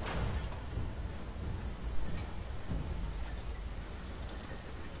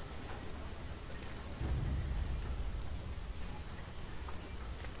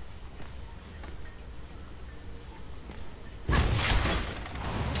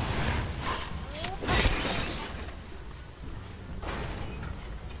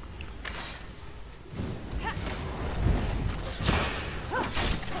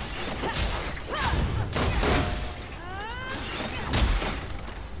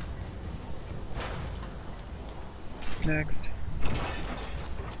 Next.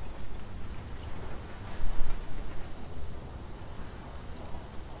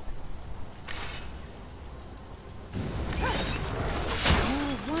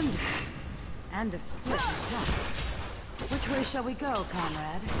 More wonders. And a split path. Which way shall we go,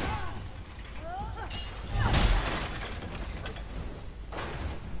 comrade?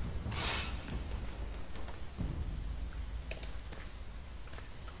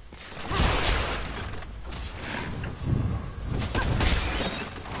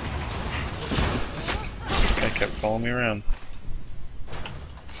 Guy kept following me around.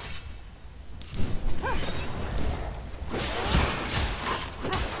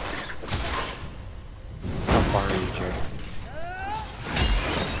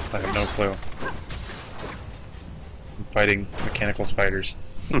 clue. I'm fighting mechanical spiders.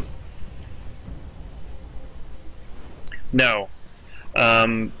 No.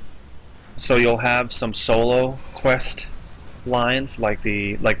 So you'll have some solo quest lines, like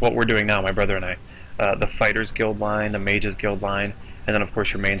what we're doing now, my brother and I. The Fighters Guild line, the Mages Guild line, and then of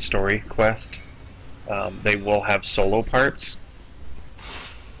course your main story quest. They will have solo parts,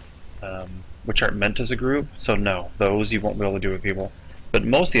 which aren't meant as a group. So no, those you won't be able to do with people. But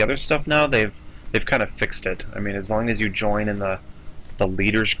most of the other stuff now, they've kind of fixed it. I mean, as long as you join in the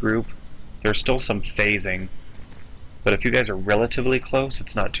leaders group, there's still some phasing. But if you guys are relatively close,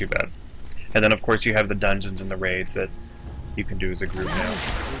 it's not too bad. And then of course you have the dungeons and the raids that you can do as a group now.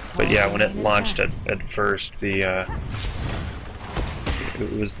 But yeah, when it launched at first, it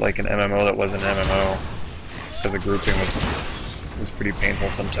was like an MMO that wasn't an MMO, because the grouping was pretty painful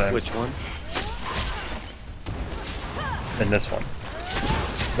sometimes. Which one? And this one.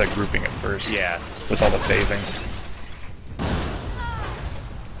 That grouping at first. Yeah. With all the phasing.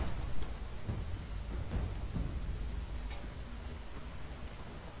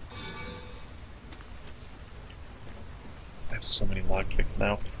 I have so many lockpicks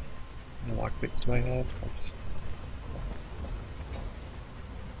now. How many lockpicks do I have? Oops.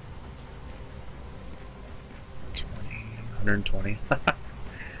 120.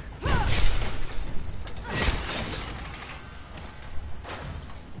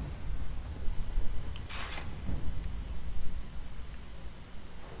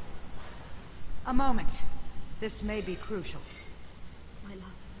 A moment. This may be crucial. My love,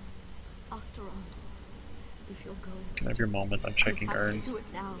 Osteron, if you're going Can I have your moment? I'm checking you have urns. to do it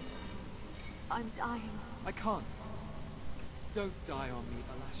now. I'm dying. I can't. Don't die on me,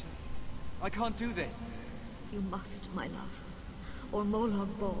 Alasha. I can't do this. You must, my love. Or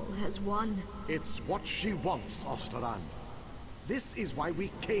Molag Bal has won. It's what she wants, Osteran. This is why we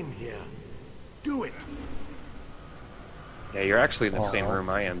came here. Do it! Yeah, you're actually in the same Aw. room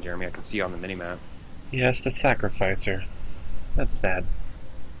I am, Jeremy. I can see you on the minimap. He has to sacrifice her. That's sad.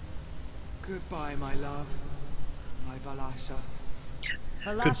 Goodbye, my love. My Valasha.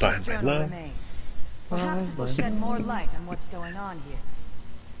 Goodbye, Valasha's my journal love. remains. Perhaps it will shed more light on what's going on here.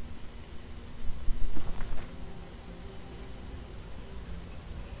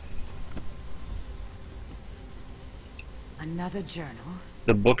 Another journal.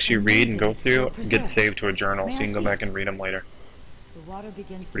 The books you read and go through Still get preserved. saved to a journal, May so I you can go see back it? and read them later. The water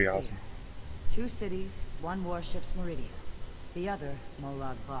begins to pretty clear. awesome. 2 cities, 1 warship's Meridia. The other,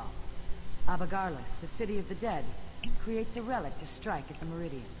 Molag Bal. Abagarlis, the city of the dead, creates a relic to strike at the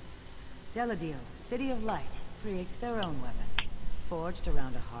Meridians. Deladil, city of light, creates their own weapon, forged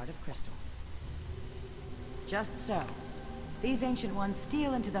around a heart of crystal. Just so, these ancient ones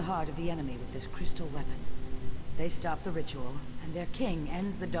steal into the heart of the enemy with this crystal weapon. They stop the ritual, and their king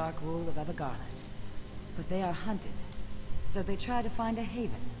ends the dark rule of Abagarlis. But they are hunted, so they try to find a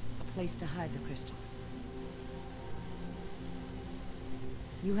haven, a place to hide the crystal.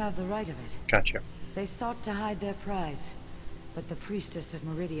 You have the right of it. Gotcha. They sought to hide their prize, but the priestess of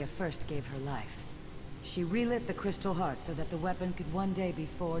Meridia first gave her life. She relit the crystal heart so that the weapon could one day be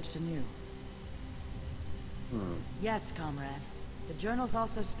forged anew. Yes, comrade. The journals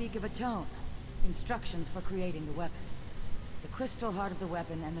also speak of a tome, instructions for creating the weapon. The crystal heart of the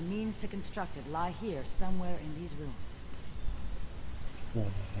weapon and the means to construct it lie here somewhere in these rooms. Well,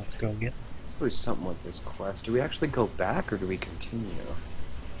 let's go again. There's always something with this quest. Do we actually go back or do we continue?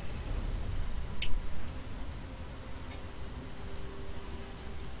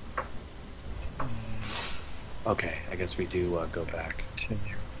 Okay, I guess we do go back.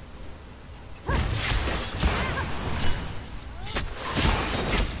 Continue.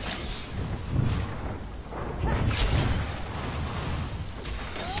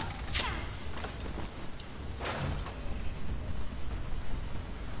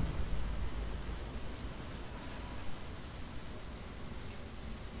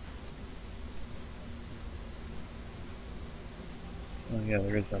 Oh yeah,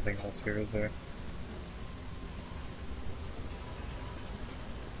 there is nothing else here, is there?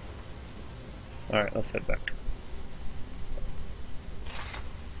 Alright, let's head back.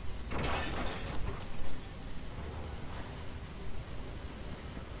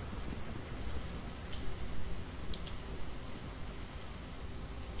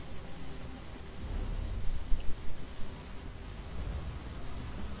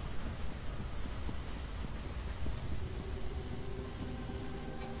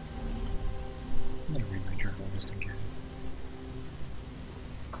 I'm gonna read my journal just in case.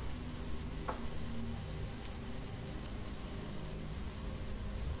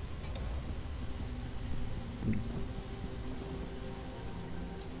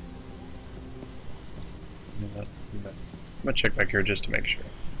 I'm gonna check back here just to make sure.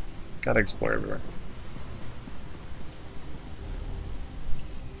 Gotta explore everywhere.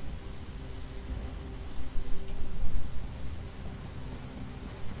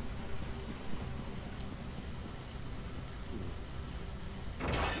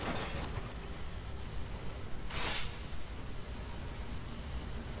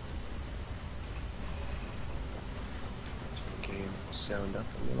 Sound up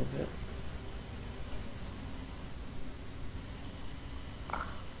a little bit.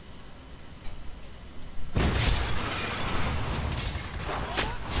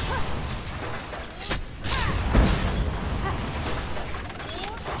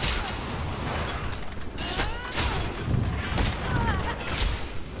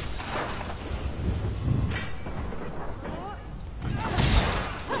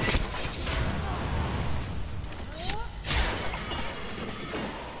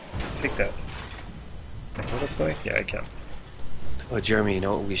 Take that. Can I go this way? Yeah, I can. Oh, Jeremy, you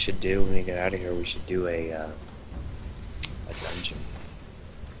know what we should do when we get out of here? We should do a dungeon.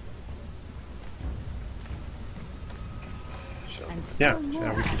 Yeah,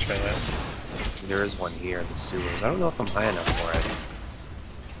 yeah, we can try that. There is one here in the sewers. I don't know if I'm high enough for it.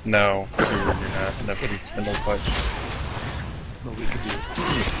 No, you're not enough for these spindle clutch. But we could do.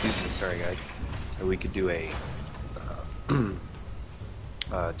 Excuse me, sorry guys. We could do a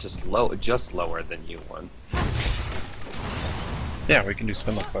just lower than you one. Yeah, we can do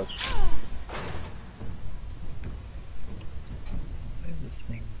spindle clutch. Why is this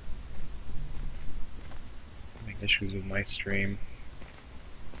thing having issues with my stream?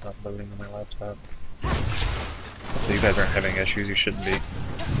 Not loading on my laptop. So you guys aren't having issues, you shouldn't be.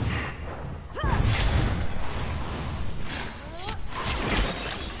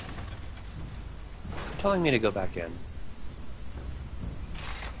 It's telling me to go back in.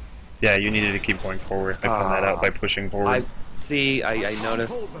 Yeah, you needed to keep going forward. I found that out by pushing forward. I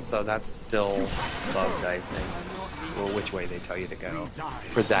noticed, so that's still bugged, I think. Well, which way they tell you to go.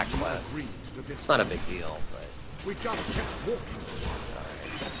 For that quest. It's not a big deal, but... We just kept walking.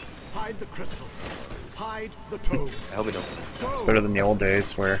 Hide the crystal. Hide the toad. I hope it doesn't make sense. It's better than the old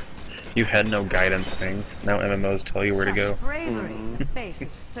days where you had no guidance things. Now MMOs tell you where to go. Bravery in the face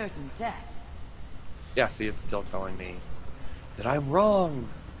of certain death. Yeah, see, it's still telling me that I'm wrong.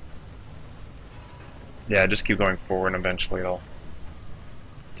 Yeah, just keep going forward and eventually it'll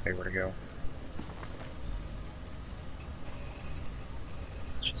tell you where to go.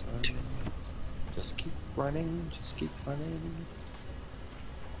 Just keep running, just keep running.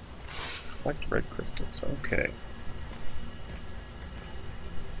 Collect red crystals, okay.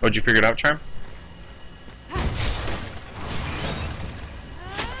 Oh, did you figure it out, Charm?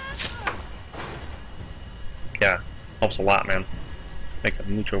 Yeah, helps a lot, man. Makes it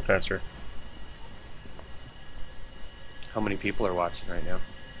mucho faster. How many people are watching right now?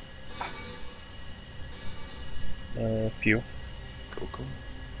 A few. Cool.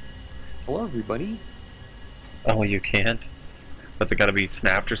 Hello, everybody. Oh, you can't? What's it gotta be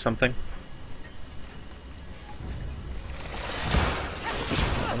snapped or something?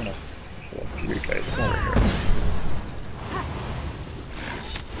 I'm gonna kill a few guys. Come over here.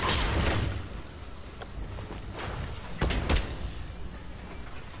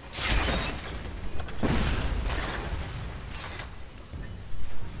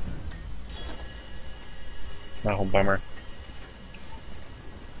 Oh, bummer.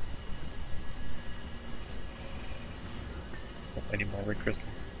 I need more red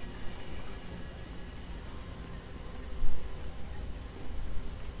crystals.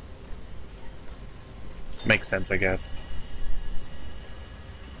 Makes sense, I guess.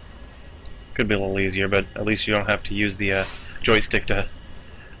 Could be a little easier, but at least you don't have to use the joystick to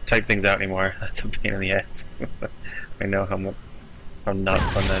type things out anymore. That's a pain in the ass. I know how not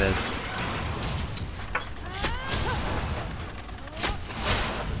fun that is.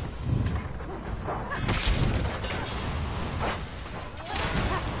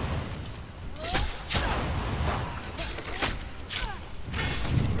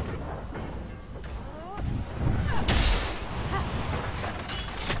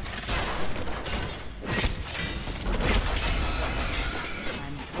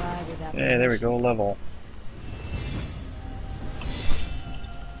 Hey, there we go, level.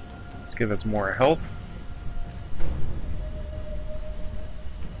 Let's give us more health.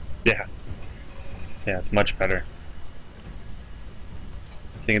 Yeah. Yeah, it's much better.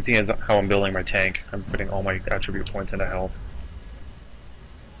 So you can see how I'm building my tank. I'm putting all my attribute points into health.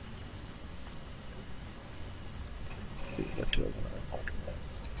 Let's see, what do I want to unlock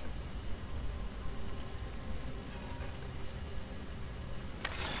next?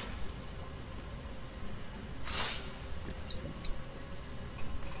 Oops.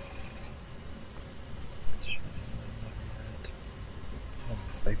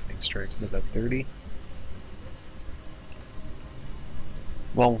 Siphoning strikes. Was that 30?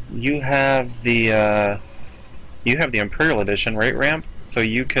 Well, you have the Imperial Edition, right, Ramp? So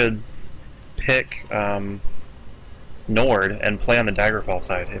you could pick Nord and play on the Daggerfall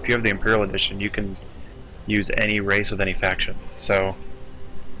side. If you have the Imperial Edition, you can use any race with any faction. So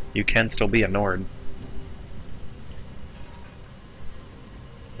you can still be a Nord.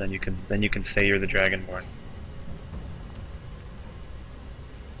 So then you can say you're the Dragonborn.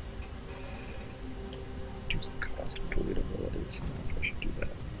 Reduce the cost of deleted abilities. I don't know if I should do that.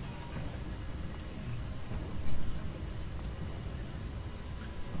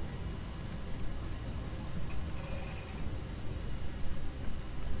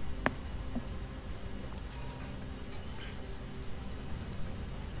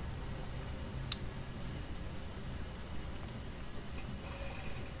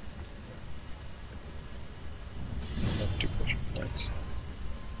 Let's do pressure points.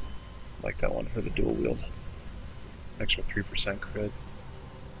 I like that one for the dual wield. Extra 3% crit.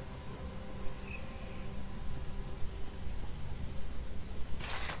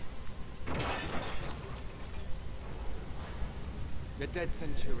 The dead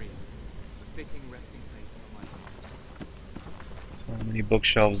centurion. A fitting resting place for my heart. So many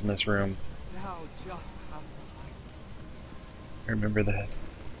bookshelves in this room. Now just have to hide. I remember that.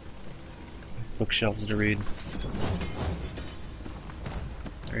 These bookshelves to read.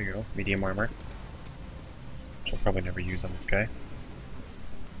 There you go, medium armor. Which I'll probably never use on this guy.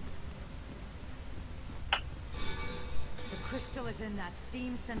 The crystal is in that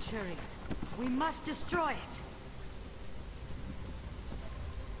steam centurion. We must destroy it.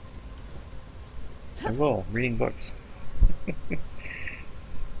 I will, reading books.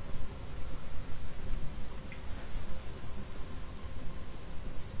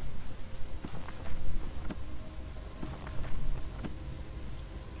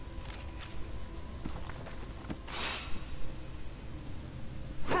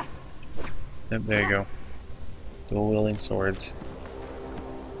 Yep, there you go. Dual wielding swords.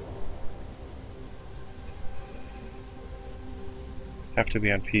 Have to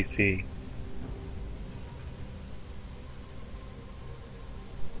be on PC.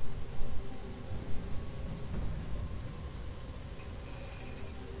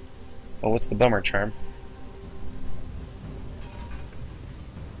 Oh, what's the bummer, Charm?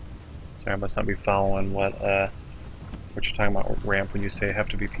 Sorry, I must not be following what you're talking about, Ramp, when you say have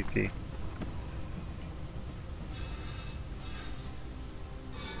to be PC.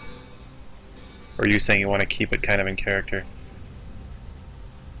 Or are you saying you want to keep it kind of in character?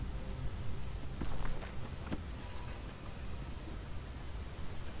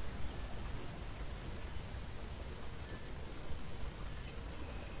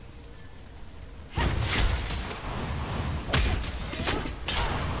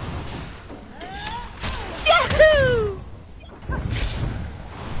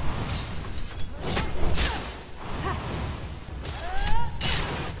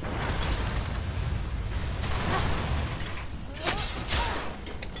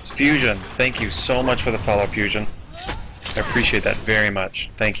 Fusion, thank you so much for the follow, Fusion. I appreciate that very much.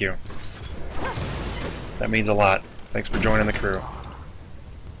 Thank you. That means a lot. Thanks for joining the crew.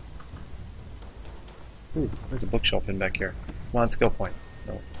 Ooh, there's a bookshelf in back here. Come on, skill point.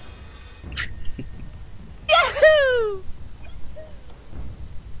 No. Yahoo!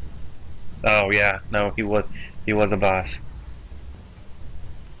 Oh yeah, no, he was a boss.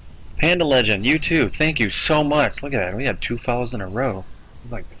 Panda Legend, you too. Thank you so much. Look at that. We had 2 follows in a row.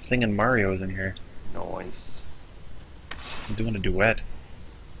 It's like singing Mario's in here. Nice. I'm doing a duet.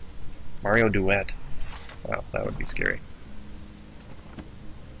 Mario duet. Wow, that would be scary.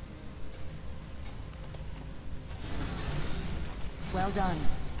 Well done.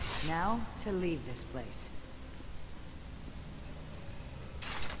 Now to leave this place.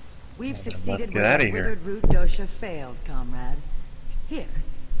 We've succeeded where the withered root dosha failed, comrade. Here,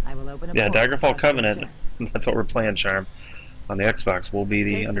 I will open a Yeah, portal Daggerfall Covenant. That's what we're playing, Charm. On the Xbox, we'll be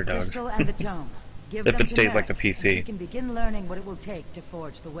the underdogs. The crystal and the tome. Give if them it stays to like the Merrick, PC. and we can begin learning what it will take to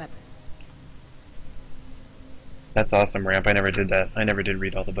forge the weapon. That's awesome, Ramp. I never did that. I never did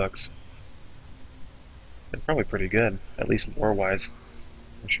read all the books. They're probably pretty good, at least lore-wise.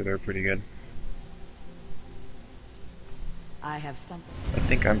 I'm sure they're pretty good. I have something. I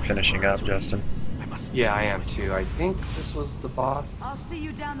think I'm finishing up, Justin. Yeah, I am too. I think this was the boss. I'll see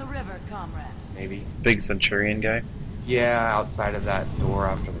you down the river, comrade. Maybe. Big Centurion guy. Yeah, outside of that door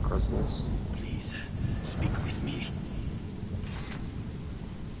after the crystals. Please, speak with me.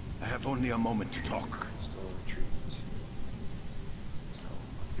 I have only a moment to talk. Still retreat.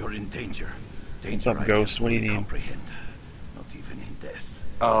 You're in danger. What's up, Ghost? What do you need? Comprehend. Not even in death.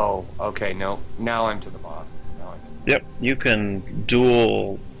 Oh, okay, no. Now I'm to the boss. Yep, you can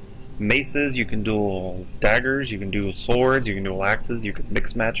duel maces, you can duel daggers, you can duel swords, you can duel axes, you can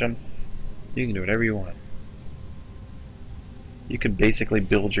mix match them. You can do whatever you want. You can basically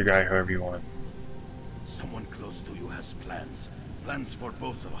build your guy however you want. Someone close to you has plans. Plans for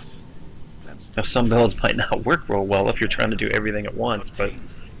both of us. Plans to Now, some builds might not work real well if you're trying to do everything at once, but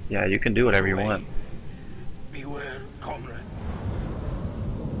yeah, you can do whatever you want. beware, comrade.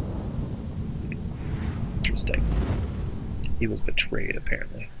 Interesting. He was betrayed,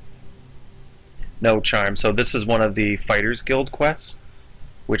 apparently. No charm. So this is one of the Fighters Guild quests,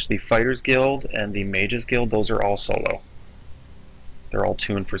 which the Fighters Guild and the Mages Guild, those are all solo. They're all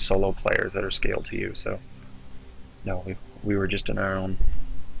tuned for solo players that are scaled to you, so no, we were just in our own.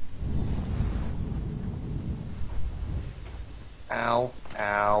 Ow,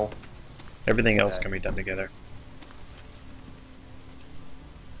 ow. Everything else can be done together.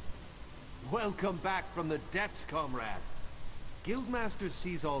 Welcome back from the depths, comrade. Guildmaster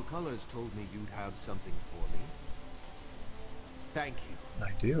Sees All Colors told me you'd have something for me. Thank you.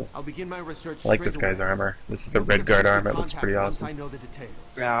 I do. I'll begin my research. I like this guy's armor. This is the Red Guard armor. It looks pretty awesome. I know the details.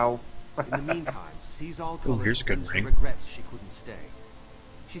 Ow. In the meantime, Sees All Ooh, Colors here's a good sends her ring. regrets she couldn't stay.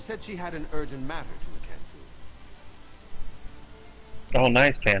 She said she had an urgent matter to attend to. Oh,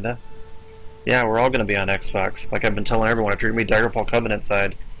 nice, Panda. Yeah, we're all going to be on Xbox. Like I've been telling everyone, if you're going to be Daggerfall Covenant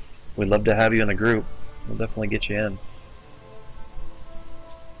side, we'd love to have you in the group. We'll definitely get you in.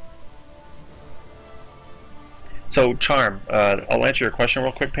 So, Charm, I'll answer your question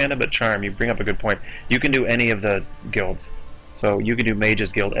real quick, Panda, but Charm, you bring up a good point. You can do any of the guilds. So, you can do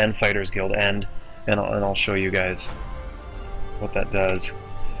Mages Guild and Fighters Guild and I'll show you guys what that does.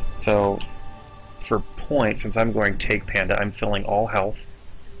 So, for points, since I'm going Take Panda, I'm filling all health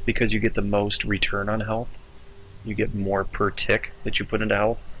because you get the most return on health. You get more per tick that you put into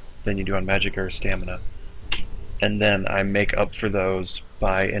health than you do on Magic or Stamina. And then I make up for those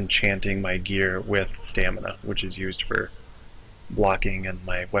by enchanting my gear with Stamina, which is used for blocking and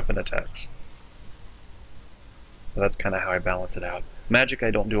my weapon attacks. So that's kind of how I balance it out. Magic I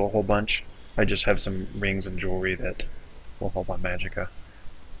don't do a whole bunch. I just have some rings and jewelry that will help on Magicka,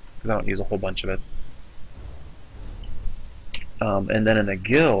 because I don't use a whole bunch of it. And then in the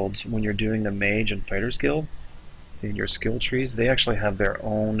guilds, when you're doing the Mage and Fighters Guild, see in your skill trees, they actually have their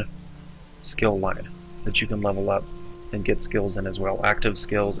own skill line that you can level up and get skills in as well, active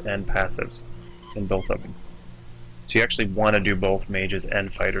skills and passives in both of them. So you actually want to do both Mages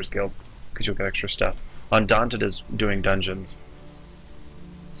and Fighters Guild because you'll get extra stuff. Undaunted is doing dungeons,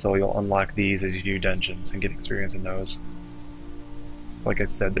 so you'll unlock these as you do dungeons and get experience in those. Like I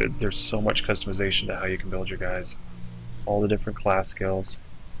said, there's so much customization to how you can build your guys. All the different class skills,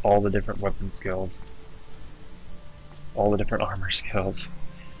 all the different weapon skills, all the different armor skills.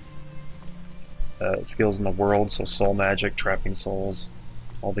 Skills in the world, so soul magic, trapping souls,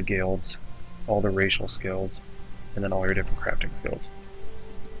 all the guilds, all the racial skills, and then all your different crafting skills.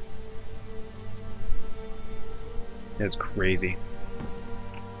 It's crazy.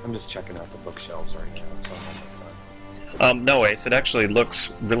 I'm just checking out the bookshelves right now, so I'm almost done. No, Ace, it actually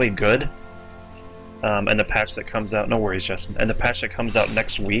looks really good. And the patch that comes out, no worries, Justin, and the patch that comes out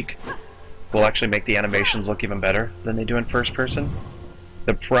next week will actually make the animations look even better than they do in first person.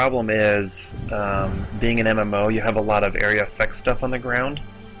 The problem is, being an MMO, you have a lot of area effect stuff on the ground,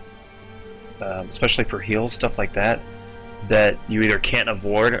 especially for heals, stuff like that, that you either can't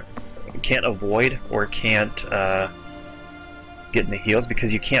avoid or can't get in the heals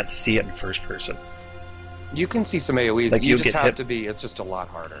because you can't see it in first person. You can see some AoEs, Like you you'll just get have hit- to be, it's just a lot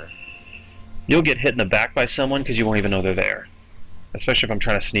harder. You'll get hit in the back by someone because you won't even know they're there. Especially if I'm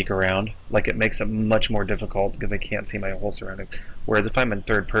trying to sneak around. Like, it makes it much more difficult because I can't see my whole surrounding. Whereas if I'm in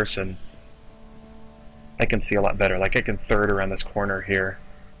third person, I can see a lot better. Like, I can third around this corner here,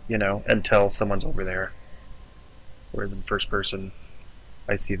 you know, until someone's over there. Whereas in first person,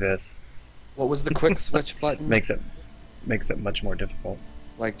 I see this. What was the quick switch button? Makes it much more difficult.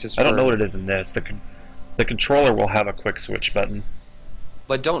 Like just I don't for- know what it is in this. The controller will have a quick switch button.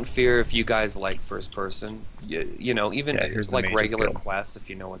 But don't fear if you guys like first person. You know, even Yeah, here's the like Mage's regular Guild. quests, if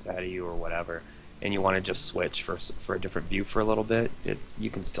you know what's ahead of you or whatever, and you want to just switch for a different view for a little bit, you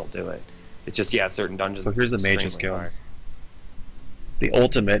can still do it. It's just, yeah, certain dungeons. So here's the it's Mage's extremely Guild. hard. The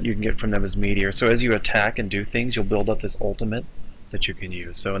ultimate you can get from them is Meteor. So as you attack and do things, you'll build up this ultimate that you can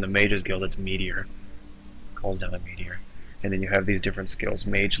use. So in the Mage's Guild, it's Meteor. Calls down a Meteor. And then you have these different skills.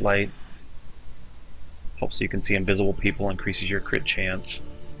 Mage Light helps so you can see invisible people, increases your crit chance.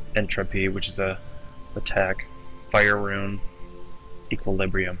 Entropy, which is a attack. Fire Rune.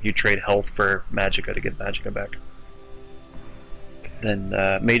 Equilibrium. You trade health for Magicka to get Magicka back. Then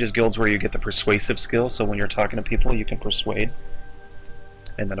Mage's Guild's where you get the persuasive skill, so when you're talking to people, you can persuade.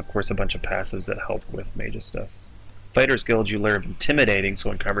 And then, of course, a bunch of passives that help with Mage's stuff. Fighter's Guild, you learn intimidating, so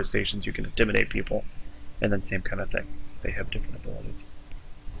in conversations you can intimidate people. And then same kind of thing. They have different abilities.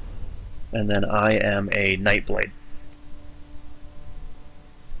 And then I am a Nightblade.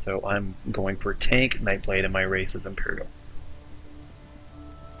 So I'm going for tank, Nightblade, and my race is Imperial.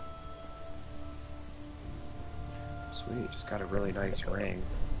 Sweet, just got a really nice ring.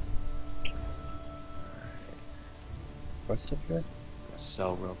 Quest up here? I'm gonna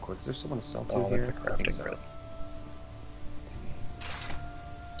sell real quick. Is there someone to sell to Oh, here? that's a I think crafting so. credits.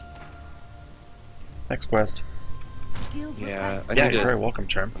 Next quest. Yeah, I Yeah, need you're to very welcome,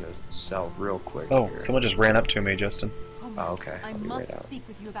 Charm. I'm gonna sell real quick. Oh, here. someone just ran up to me, Justin. Oh, okay. I I'll be must right out. speak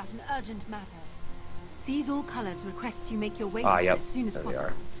with you about an urgent matter. Seize All Colors requests you make your way to Ah, her yep. as soon as There they possible.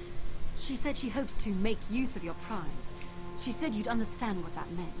 are. She said she hopes to make use of your prize. She said you'd understand what that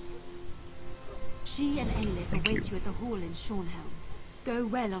meant. She and Aelith await you at the hall in Shornhelm. Go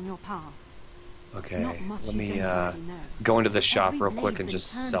well on your path. Okay, Not much let you me don't already know. go into the shop Every real quick blade's and been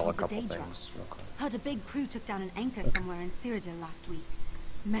just turned sell a toward the couple Daedra. things real quick. Heard a big crew took down an anchor somewhere in Cyrodiil last week.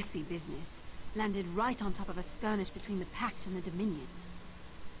 Messy business. Landed right on top of a skirmish between the Pact and the Dominion.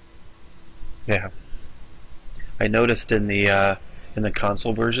 Yeah. I noticed in the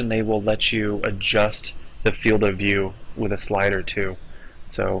console version they will let you adjust the field of view with a slider too.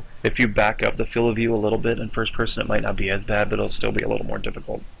 So if you back up the field of view a little bit in first person, it might not be as bad, but it'll still be a little more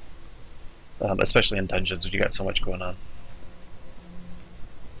difficult. Especially in dungeons when you got so much going on.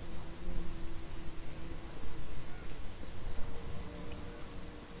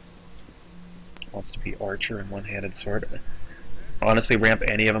 Wants to be archer and one-handed sword. Honestly, ramp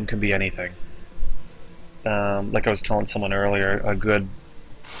any of them can be anything. Like I was telling someone earlier, a good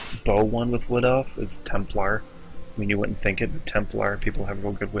bow one with wood elf is Templar. I mean, you wouldn't think it, but Templar people have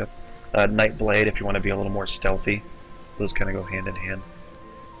real good with. Nightblade, if you want to be a little more stealthy. Those kind of go hand in hand.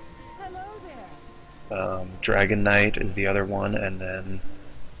 Dragon Knight is the other one, and then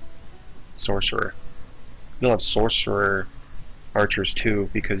Sorcerer. You'll have Sorcerer archers too,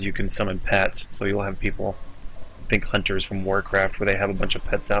 because you can summon pets, so you'll have people, think hunters from Warcraft, where they have a bunch of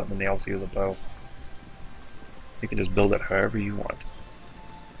pets out and then they also use a bow. You can just build it however you want.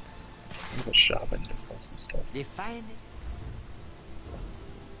 I have a shop, I need to sell some stuff. Define it.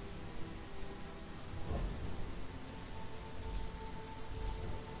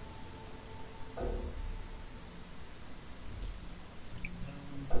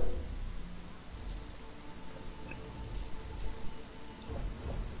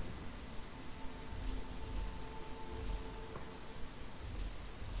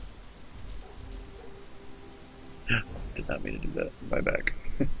 Did not mean to do that. My back.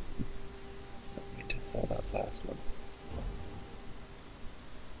 I need to sell that last one.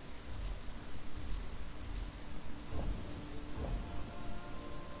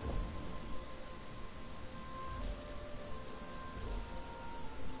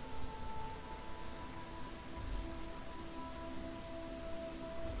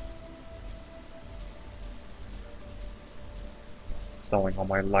 Selling all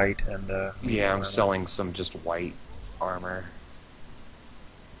my light and Yeah, I'm selling some just white armor.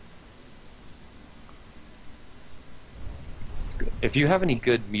 That's good. If you have any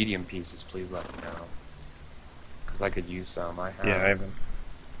good medium pieces, please let me know. Because I could use some. I have. Yeah, I haven't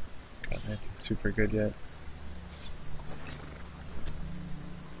gotten anything super good yet.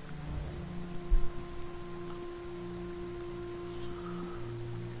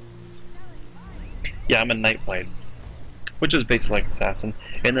 Yeah, I'm a Nightblade, which is basically like Assassin.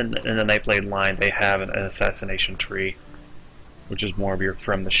 And then in the Nightblade line, they have an assassination tree, which is more of your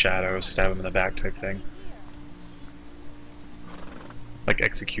from the shadows, stab him in the back type thing. Like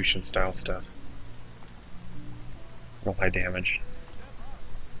execution style stuff. Real high damage.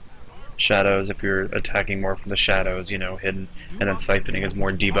 Shadows, if you're attacking more from the shadows, you know, hidden. And then siphoning is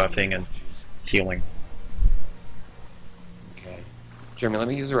more debuffing and healing. Okay. Jeremy, let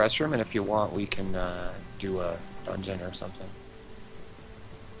me use the restroom, and if you want, we can do a dungeon or something.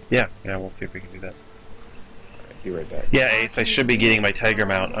 Yeah, we'll see if we can do that. Alright, be right back. Yeah, Ace, I should be getting my Tiger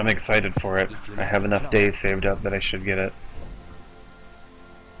Mount. I'm excited for it. I have enough days saved up that I should get it.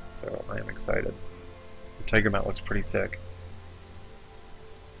 So, I am excited. The Tiger Mount looks pretty sick.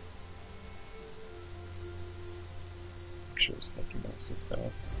 Make sure there's nothing else to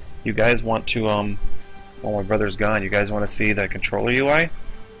sell. You guys want to, while my brother's gone, you guys want to see the controller UI?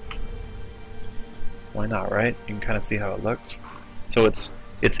 Why not, right? You can kind of see how it looks. So it's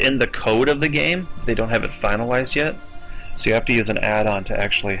in the code of the game. They don't have it finalized yet. So you have to use an add-on to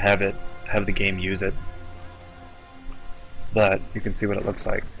actually have the game use it. but you can see what it looks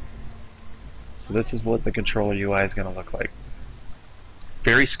like. So this is what the controller UI is going to look like.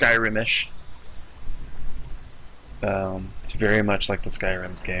 Very Skyrim-ish. It's very much like the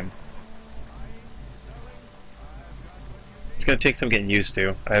Skyrim's game. It's going to take some getting used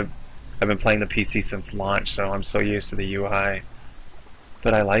to. I've been playing the PC since launch, so I'm so used to the UI.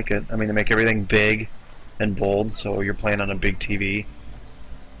 But I like it. I mean, they make everything big and bold, so you're playing on a big TV.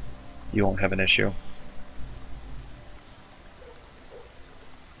 You won't have an issue.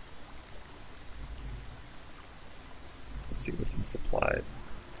 Let's see what's in supplies.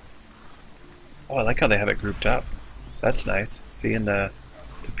 Oh, I like how they have it grouped up. That's nice. See, in the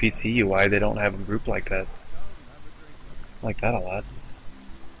PC UI, they don't have them grouped like that. I like that a lot.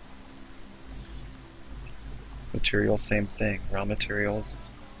 Materials, same thing. Raw materials,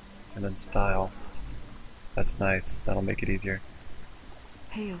 and then style. That's nice. That'll make it easier.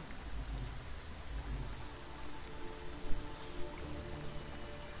 Hail.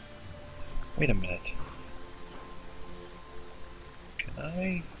 Wait a minute. Can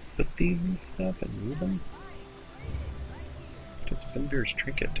I put these in stuff and use them? What does Finbear's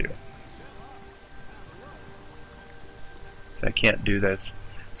trinket do? So I can't do this.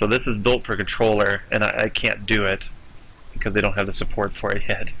 So this is built for controller, and I can't do it because they don't have the support for it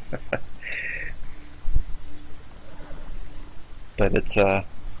yet. But it's I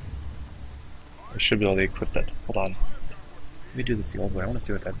should be able to equip that. Hold on. Let me do this the old way. I want to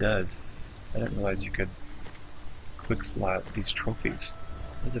see what that does. I didn't realize you could quick slot these trophies.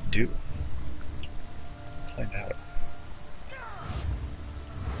 What does it do? Let's find out.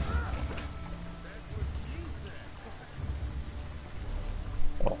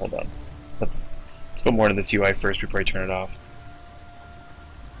 Oh, hold on. Let's go more into this UI first before I turn it off.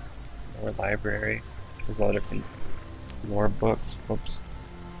 More library. There's a lot of different more books. Whoops.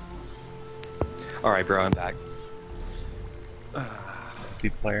 Alright, bro, I'm back.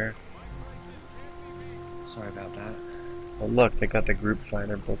 Multiplayer. Sorry about that. Oh look, they got the group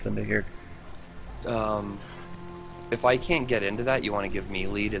finder built into here. If I can't get into that, you want to give me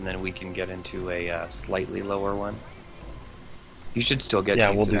lead, and then we can get into a slightly lower one. You should still get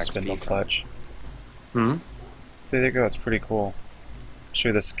we'll do XP spindle from- clutch. Hmm? See, there you go. It's pretty cool. I'll show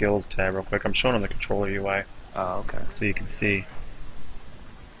you the skills tab real quick. I'm showing on the controller UI. Oh, okay. So you can see.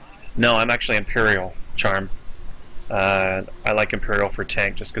 No, I'm actually Imperial Charm. I like Imperial for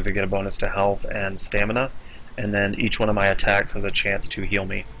tank just because I get a bonus to health and stamina, and then each one of my attacks has a chance to heal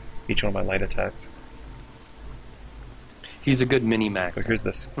me. Each one of my light attacks. He's a good mini-max. So here's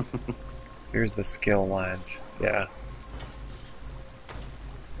this. Here's the skill lines. Yeah.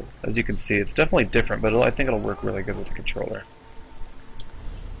 As you can see, it's definitely different, but I think it'll work really good with the controller.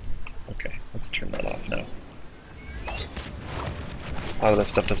 Okay, let's turn that off now. A lot of that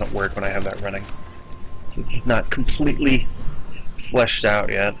stuff doesn't work when I have that running. So it's not completely fleshed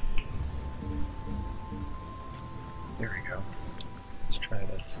out yet. There we go. Let's try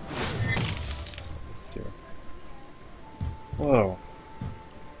this. Let's do it. Whoa.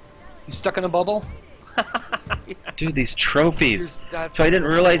 You stuck in a bubble? Dude, these trophies. That's So I didn't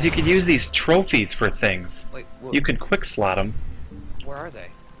realize you could use these trophies for things. Wait, You can quick slot them. where are they?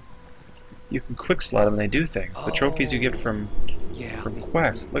 You can quick slot them and they do things. The trophies you get from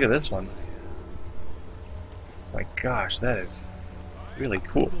Quest. Look at this one. My gosh, that is really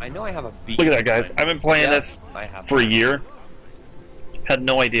cool. I know I have a beat. Look at that, guys. I've been playing this I have for a year. Had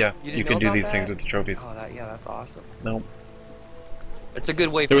no idea You you didn't can know do about these that? things with the trophies. Oh, yeah, that's awesome. No, It's a good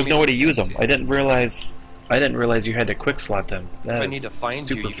way. there was for me no way to to use them. I didn't realize you had to quick slot them. If That I is need to find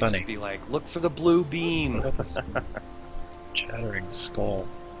super you, you can funny. just be like, look for the blue beam. What about this chattering skull?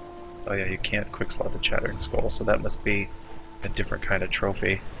 Oh yeah, you can't quick slot the chattering skull, so that must be a different kind of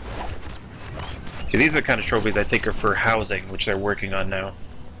trophy. See, these are the kind of trophies I think are for housing, which they're working on now.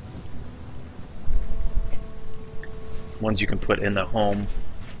 Ones you can put in the home.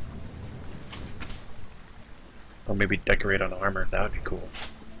 Or maybe decorate on armor, that would be cool.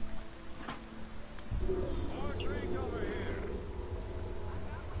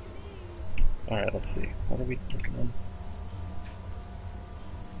 Alright, let's see. What are we looking on?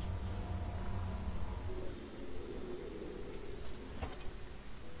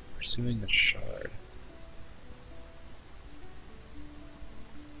 Pursuing the shard.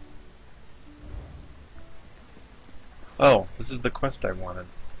 Oh, this is the quest I wanted.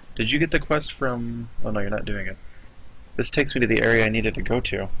 Did you get the quest from... Oh no, you're not doing it. This takes me to the area I needed to go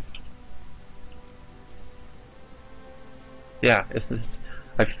to. Yeah,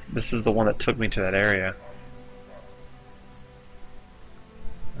 this is the one that took me to that area.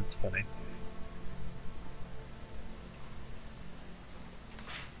 That's funny.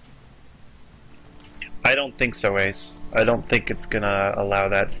 I don't think so, Ace. I don't think it's gonna allow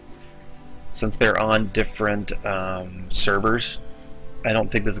that, since they're on different servers. I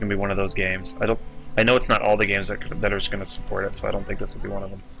don't think this is gonna be one of those games. I know it's not all the games that are just gonna support it, so I don't think this will be one of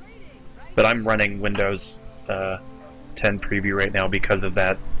them. But I'm running Windows 10 preview right now because of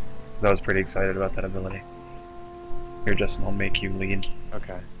that, because I was pretty excited about that ability. Here, Justin, I'll make you lead.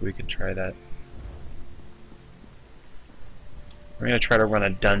 Okay. We can try that. We're gonna try to run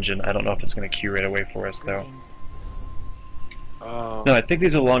a dungeon. I don't know if it's gonna queue right away for us though. No, I think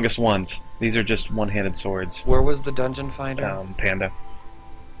these are the longest ones. These are just one-handed swords. Where was the dungeon finder? Panda.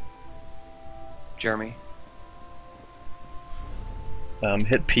 Jeremy?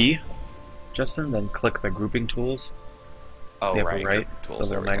 Hit P, Justin, then click the grouping tools. Oh, the right. Right. Tools, Those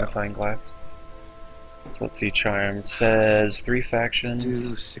there are we go. magnifying glass. So let's see, Charm. It says 3 factions.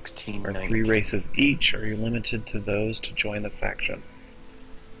 Do 16, or 3 19. races each. Are you limited to those to join the faction?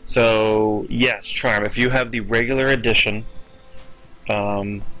 So, yes, Charm, if you have the regular edition,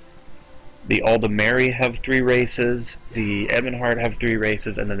 the Aldemari have 3 races, the Ebonheart have 3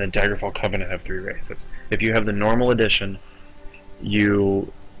 races, and then the Daggerfall Covenant have 3 races. If you have the normal edition,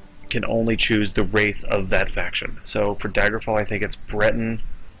 you can only choose the race of that faction. So for Daggerfall, I think it's Breton,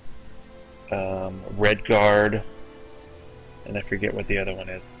 Redguard, and I forget what the other one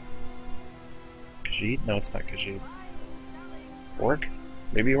is. Khajiit? No, it's not Khajiit. Orc?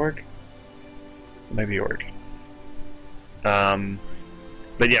 Maybe Orc? Maybe Orc.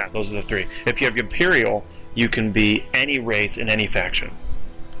 But yeah, those are the 3. If you have Imperial, you can be any race in any faction,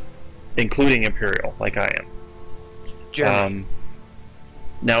 including Imperial, like I am. Jeremy.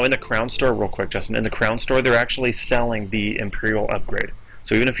 Now in the Crown Store, real quick, Justin, in the Crown Store, they're actually selling the Imperial upgrade.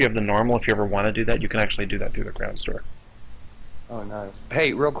 So even if you have the normal, if you ever want to do that, you can actually do that through the Crown Store. Oh, nice.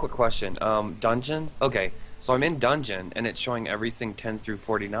 Hey, real quick question. Dungeons? Okay, so I'm in Dungeon, and it's showing everything 10 through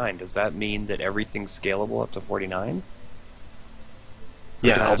 49. Does that mean that everything's scalable up to 49?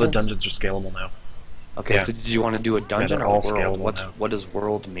 Yeah, all the dungeons are scalable now. Okay, Yeah. so did you want to do a dungeon they're or all world? scalable now. What does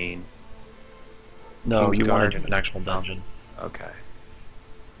world mean? No, King's you want Guard. to do an actual dungeon. Okay.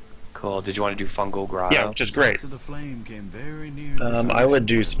 Cool. Did you want to do Fungal Grotto? Yeah, which is great. So the flame came very near the I would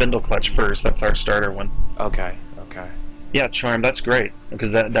do Spindle Clutch first. That's our starter one. Okay, okay. Yeah, Charm, that's great,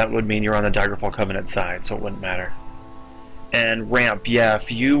 because that would mean you're on the Daggerfall Covenant side, so it wouldn't matter. And Ramp, yeah,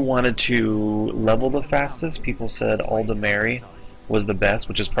 if you wanted to level the fastest, people said Aldemari was the best,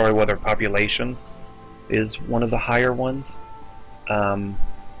 which is probably why their population is one of the higher ones. But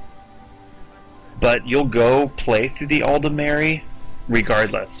you'll go play through the Aldemari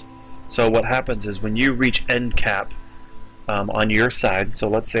regardless. So what happens is when you reach end cap on your side, so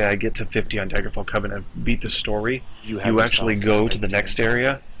let's say I get to 50 on Daggerfall Covenant and beat the story, you actually go to the next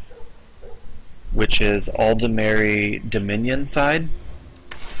area, which is Aldemari Dominion side.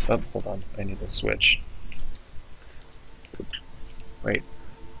 Oh, hold on, I need to switch. Wait.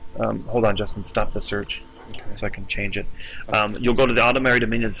 Hold on, Justin, stop the search so I can change it. You'll go to the Aldemari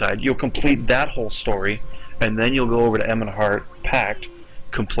Dominion side, you'll complete that whole story, and then you'll go over to Ebonheart Pact,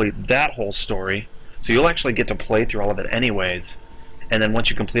 complete that whole story, so you'll actually get to play through all of it anyways, and then once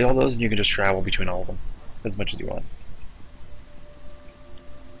you complete all those, you can just travel between all of them as much as you want.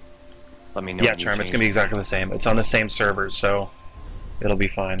 Let me know. Yeah, Charm, it's going to be exactly the same. It's on the same server, so it'll be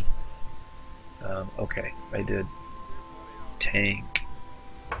fine. Okay, I did tank,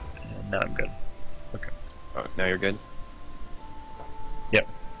 and now I'm good. Okay. Oh, now you're good? Yep.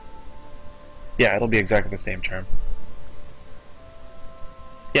 Yeah, it'll be exactly the same, Charm.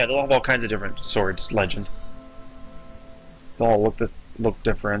 Yeah, they'll have all kinds of different swords, legend. They'll all look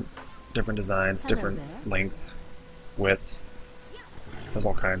different, different designs, Hello different there. lengths, widths. There's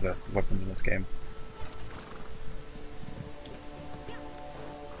all kinds of weapons in this game.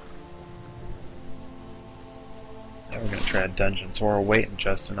 Now we're gonna try a dungeon, so we're waiting,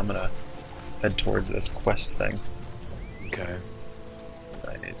 Justin. I'm gonna head towards this quest thing. Okay.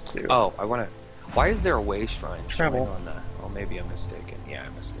 I need to. Oh, I want to... Why is there a way shrine showing Travel. on that? Oh, maybe I'm mistaken. Yeah,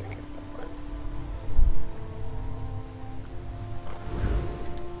 I'm mistaken.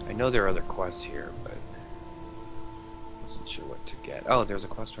 I know there are other quests here, but wasn't sure what to get. Oh, there's a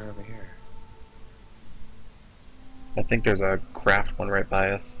quest right over here. I think there's a craft one right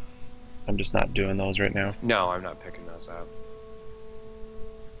by us. I'm just not doing those right now. No, I'm not picking those up.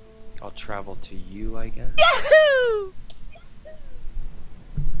 I'll travel to you, I guess.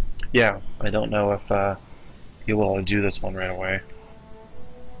 Yeah, I don't know if you will do this one right away.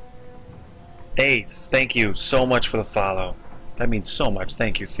 Ace, thank you so much for the follow. That means so much.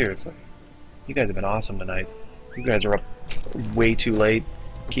 Thank you, seriously. You guys have been awesome tonight. You guys are up way too late,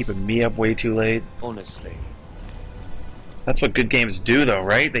 keeping me up way too late. Honestly. That's what good games do, though,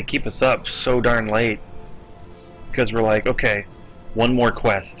 right? They keep us up so darn late. because we're like, okay, one more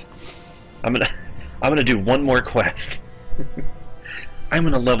quest. I'm gonna do one more quest. I'm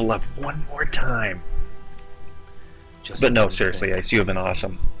gonna level up one more time. But no, seriously, Ace, you have been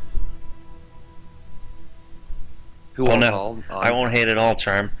awesome. Who Oh else? no, I won't hate at all,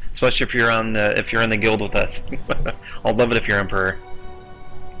 Charm. Especially if you're in the guild with us. I'll love it if you're Emperor.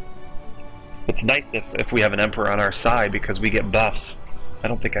 It's nice if we have an Emperor on our side because we get buffs. I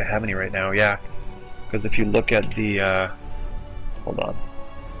don't think I have any right now. Yeah, because if you look at the hold on,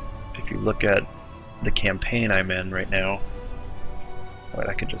 if you look at the campaign I'm in right now, wait,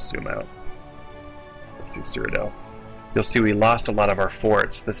 I can just zoom out. Let's see, Cyrodiil. You'll see we lost a lot of our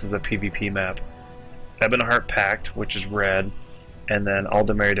forts. This is a PvP map. Ebonheart Pact, which is red, and then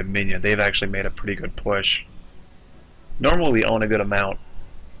Aldemary Dominion. They've actually made a pretty good push. Normally we own a good amount,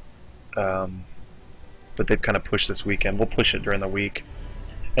 but they've kind of pushed this weekend. We'll push it during the week.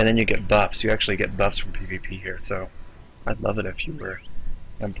 And then you get buffs. You actually get buffs from PvP here, so I'd love it if you were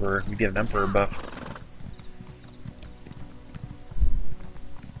Emperor. You get an Emperor buff.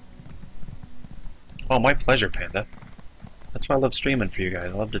 Oh, my pleasure, Panda. That's why I love streaming for you guys.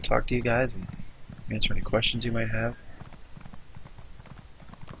 I love to talk to you guys and answer any questions you might have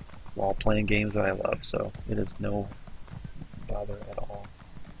while playing games that I love, so it is no bother at all.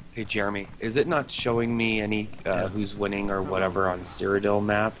 Hey Jeremy, is it not showing me any who's winning or whatever on Cyrodiil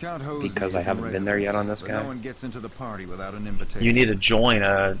map because I haven't been there yet on this guy? No one gets into the party without an invitation. You need to join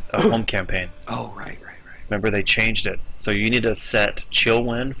a home campaign. Oh, right. Remember, they changed it. So you need to set chill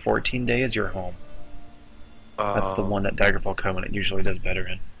win 14 days your home. That's the one that Daggerfall Covenant usually does better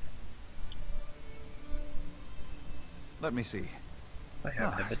in. Let me see. I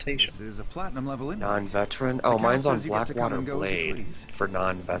have an invitation. This is a platinum level invite. Non-veteran? Oh, mine's on Blackwater Blade for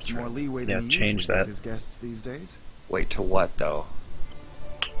non-veteran. Yeah, change that. Guests these days. Wait, to what though?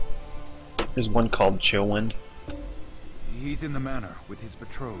 There's one called Chillwind. He's in the manor with his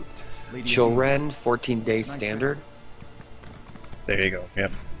betrothed. Lady Chillrend, 14-day standard? There you go,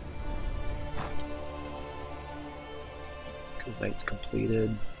 yep. Night's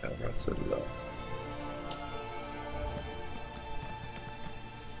completed. Alright,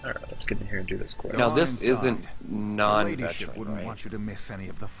 let's get in here and do this quick. Now this isn't non-veteran, wouldn't right? want you to miss any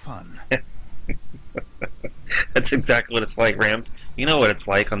of the fun. That's exactly what it's like, Ram. You know what it's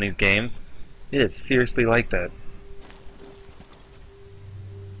like on these games. It is seriously like that.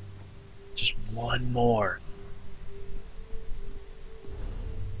 Just one more.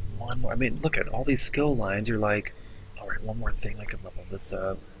 One more. I mean, look at all these skill lines. You're like, alright, one more thing I can level this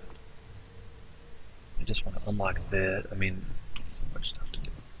up. I just want to unlock that. I mean, so much stuff to do.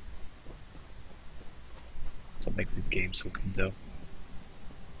 That's what makes these games so good, though.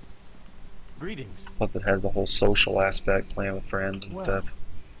 Greetings. Plus, it has the whole social aspect, playing with friends and stuff.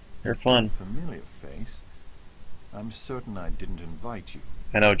 They're fun. Familiar face. I'm certain I didn't invite you.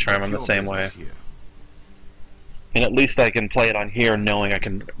 I know, Charm. I'm the same way. And at least I can play it on here knowing I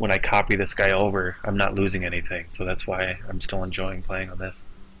can, when I copy this guy over, I'm not losing anything. So that's why I'm still enjoying playing on this.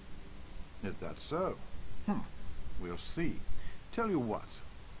 Is that so? We'll see. Tell you what,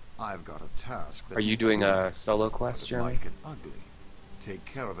 I've got a task. Are you doing a solo quest, Jeremy? Like it ugly. Take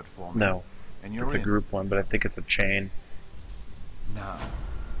care of it for me. No. And you're It's a in. group one, but I think it's a chain. Now,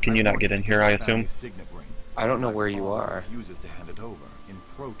 Can you not get in here, I assume? I don't know where you are. Refuses to hand it over in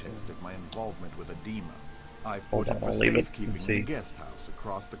protest of my involvement with a demon. I've Hold put on, him for I'll leave it safekeeping and in see. the guest house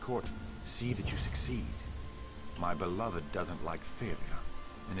across the court. See that you succeed. My beloved doesn't like failure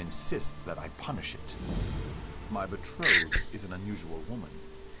and insists that I punish it. My betrothed is an unusual woman.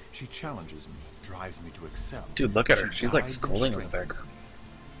 She challenges me, drives me to excel. Dude, look at her. She She's like guides and scolding in the strengthens background. me.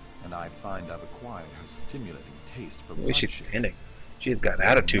 And I find I've acquired her stimulating taste for The way she's bloodshed. standing. She's got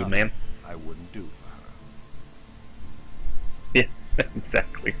attitude, man. I wouldn't do for her. Yeah,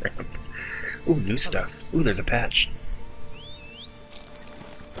 exactly, Ram. Ooh, new stuff. Ooh, there's a patch.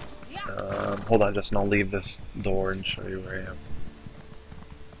 Hold on, Justin. I'll leave this door and show you where I am.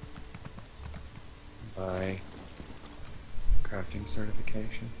 By crafting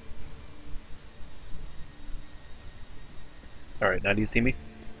certification. Alright, now do you see me?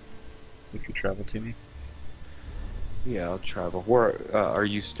 If you travel to me? Yeah, I'll travel. Where are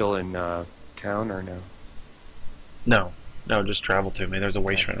you still in town or no? No. No, just travel to me. There's a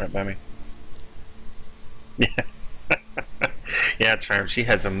wasteland right by me. Yeah. Yeah, Charm. She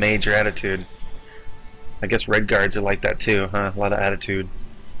has a major attitude. I guess red guards are like that too, huh? A lot of attitude.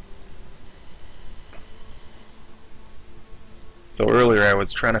 So earlier I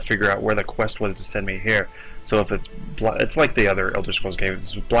was trying to figure out where the quest was to send me here. So if it's it's like the other Elder Scrolls game. If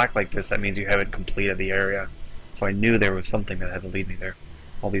it's black like this, that means you haven't completed the area. So I knew there was something that had to lead me there.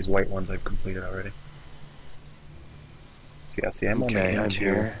 All these white ones I've completed already. So yeah, see, I'm Okay, only I'm into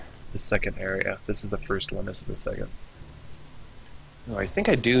here. the second area. This is the first one. This is the second. Oh, I think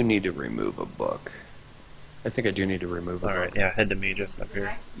I do need to remove a book. I think I do need to remove a All book. right, yeah, head to me just up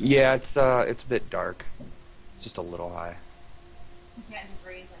here. Yeah, it's a bit dark. It's just a little high. You can't just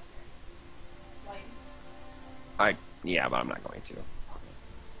raise it. Yeah, but I'm not going to.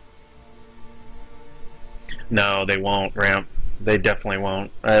 No, they won't, Ramp. They definitely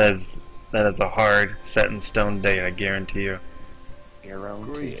won't. That is a hard, set in stone date, I guarantee you.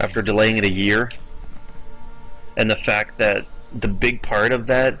 Guarantee. After delaying it a year, and the fact that the big part of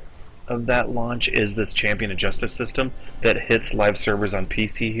that launch is this Champion of Justice system that hits live servers on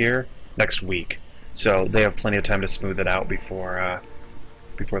PC here next week. So they have plenty of time to smooth it out before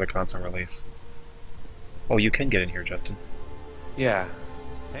the console release. Oh, you can get in here, Justin. Yeah.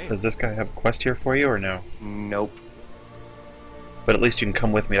 Does this guy have a quest here for you, or no? Nope. But at least you can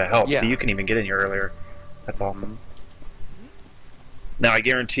come with me to help, Yeah. so you can even get in here earlier. That's awesome. Now, I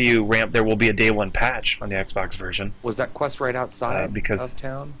guarantee you, Ramp, there will be a day one patch on the Xbox version. Was that quest right outside because of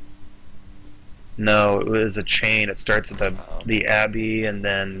town? No, it was a chain. It starts at the Abbey and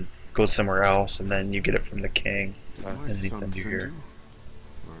then goes somewhere else, and then you get it from the King, and then he sends you here.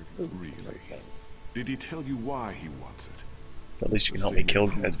 Really? Did he tell you why he wants it? At least you can help me kill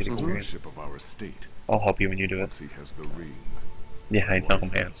guys, get experience. Of our estate. I'll help you when you do it. He has the ring. Yeah, I know,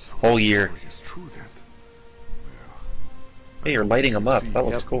 man. Whole year. True, then. Hey, you're lighting them up. That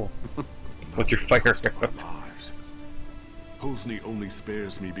looks cool. With your fire arrow. Hosni only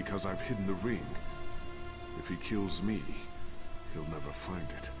spares me because I've hidden the ring. If he kills me, he'll never find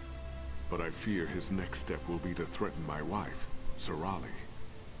it. But I fear his next step will be to threaten my wife, Sarali.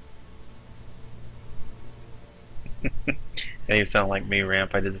 Yeah, you sound like me,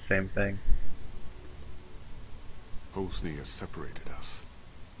 Ramp. I did the same thing. Hosni has separated us.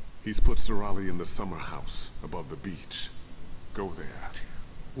 He's put Sarali in the summer house above the beach. Go there.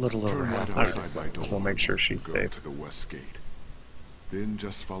 Little over Turn right half outside my door. So we'll make sure she's Go safe. to the west gate. Then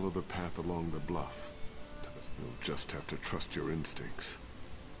just follow the path along the bluff. You'll just have to trust your instincts.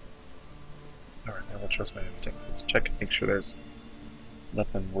 Alright, I will trust my instincts. Let's check and make sure there's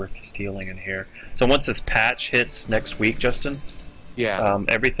nothing worth stealing in here. So once this patch hits next week, Justin,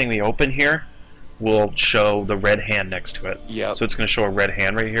 everything we open here will show the red hand next to it. Yep. So it's going to show a red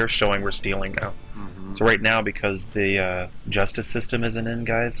hand right here showing we're stealing now. So right now, because the justice system isn't in,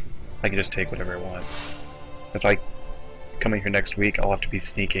 guys, I can just take whatever I want. If I come in here next week, I'll have to be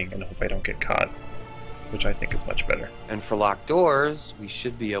sneaking and hope I don't get caught, which I think is much better. And for locked doors, we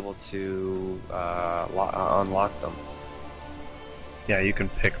should be able to unlock them. Yeah, you can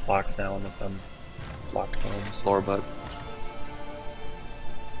pick locks now in the locked homes. Floor bug.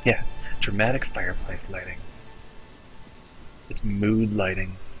 Yeah, dramatic fireplace lighting. It's mood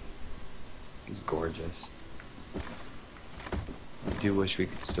lighting. It's gorgeous. I do wish we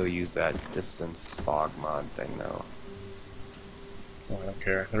could still use that distance fog mod thing though. Oh, I don't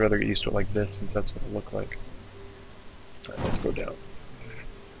care. I'd rather get used to it like this since that's what it looked like. Alright, let's go down.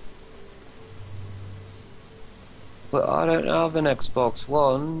 But I don't have an Xbox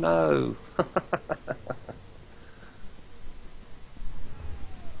One, no.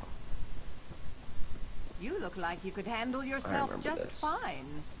 You look like you could handle yourself just this.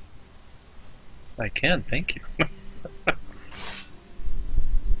 fine. I can, thank you.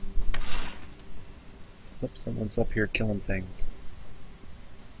 Oops, someone's up here killing things.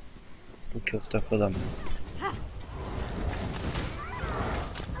 Go kill stuff with them.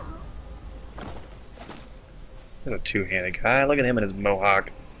 There's a two-handed guy. Look at him and his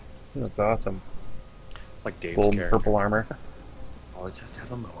mohawk. He looks awesome. It's like Dave's Gold and character. purple armor. Always has to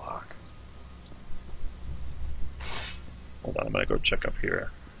have a mohawk. Hold on, I'm gonna go check up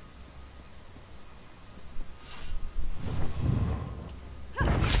here.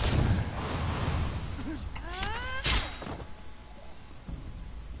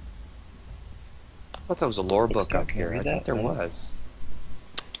 I thought there was a lore book stop up here. I read thought that, there man. was.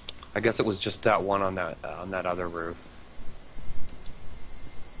 I guess it was just that one on that other roof.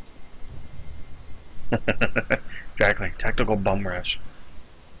 Exactly. Tactical bum rush.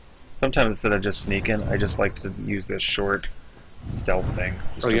 Sometimes instead of just sneaking, I just like to use this short stealth thing.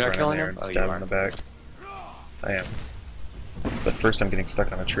 Just Oh, to you're not run in killing there him? and Oh, you stab are. in the back. I am. But first I'm getting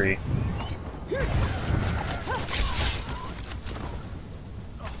stuck on a tree.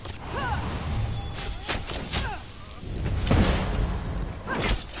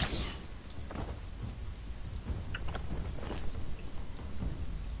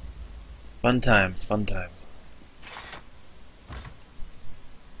 Fun times, fun times.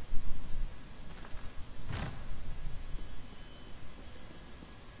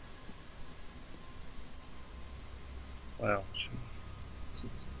 Wow. This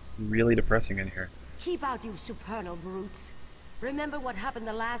is really depressing in here. Keep out, you supernal brutes. Remember what happened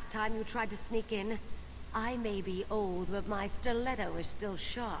the last time you tried to sneak in? I may be old, but my stiletto is still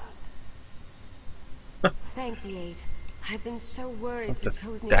sharp. Thank the Eight. I've been so worried Must have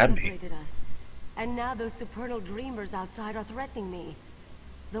since Hosni stabbed me. separated us. And now those supernal dreamers outside are threatening me.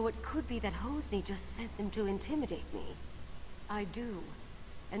 Though it could be that Hosni just sent them to intimidate me. I do.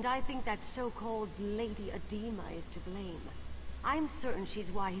 And I think that so-called Lady Edema is to blame. I'm certain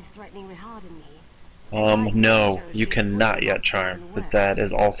she's why he's threatening Rihad and me. No, you cannot yet charm, but that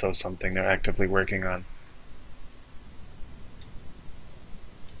is also something they're actively working on.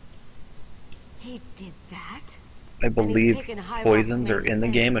 He did that? I believe poisons are in the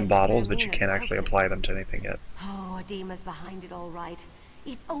game in bottles, but you can't actually apply them to anything yet. Oh, Edema's behind it all right.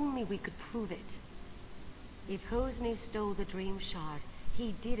 If only we could prove it. If Hosni stole the Dream Shard,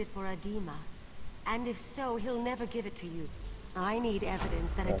 he did it for Edema. And if so, he'll never give it to you. I need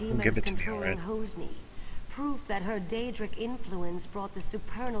evidence that Edema is controlling Hosni. Proof that her Daedric influence brought the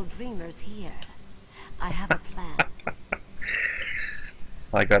supernal dreamers here. I have a plan.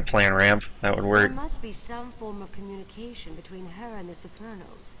 I like that plan, Ramp. That would work. There must be some form of communication between her and the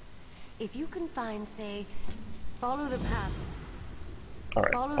Supernals. If you can find, say, follow the path.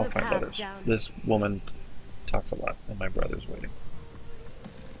 Alright, I'll find others. This woman talks a lot, and my brother's waiting.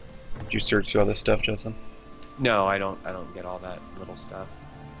 Did you search through all this stuff, Justin? No, I don't get all that little stuff.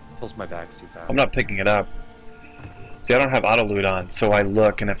 Pulls my bags too fast. I'm not picking it up. See, I don't have auto loot on, so I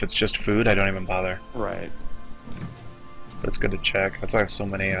look, and if it's just food, I don't even bother. Right. But it's good to check. That's why I have so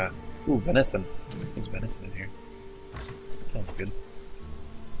many, ooh, venison. There's venison in here. Sounds good.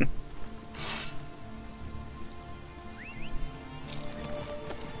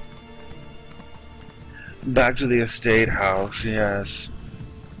 Back to the estate house, yes.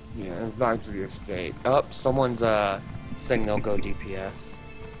 Yeah, back to the estate. Oh, someone's, saying they'll go DPS.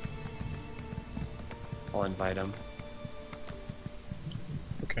 I'll invite them.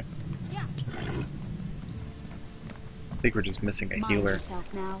 Okay. I think we're just missing a healer.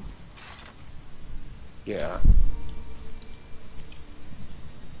 Now. Yeah.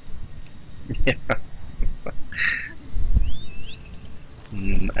 Yeah.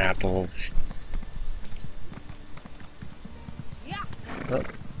 Apples. Oh,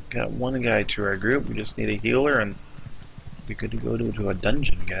 got one guy to our group. We just need a healer, and we good to go to a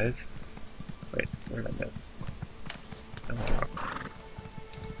dungeon, guys. Wait, where did I miss?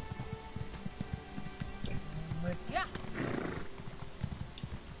 Yeah.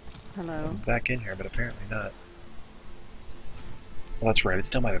 Hello. I was back in here, but apparently not. Well, that's right. It's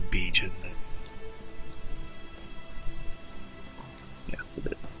down by the beach, isn't it? Yes,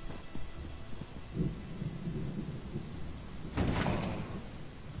 it is.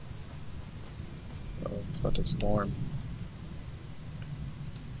 Oh, it's about to storm.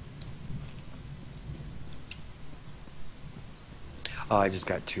 Oh, I just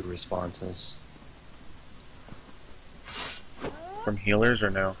got 2 responses. From healers or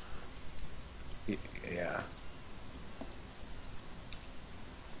no? Yeah.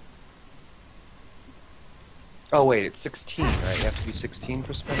 Oh wait, it's 16, right? You have to be 16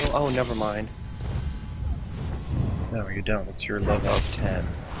 for spindle? Oh, never mind. No, you don't. It's your level. Above 10.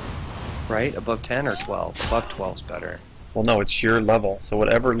 Right? Above 10 or 12? Above 12 is better. Well, no, it's your level. So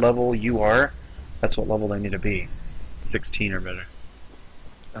whatever level you are, that's what level they need to be. 16 or better.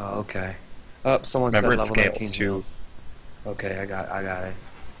 Oh, okay. Oh, someone Remember, said it level scales 19 too. heals. Okay, I got it.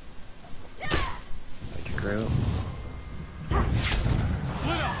 Like to grow.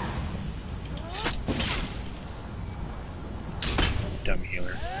 Dumb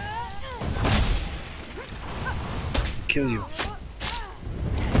healer. Kill you.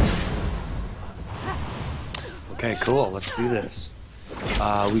 Okay, cool. Let's do this.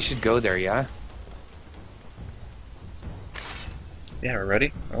 We should go there, yeah? Yeah, we're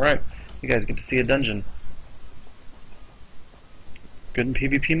ready? Alright. You guys get to see a dungeon. It's good in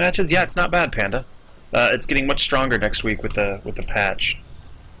PvP matches? Yeah, it's not bad, Panda. It's getting much stronger next week with the patch.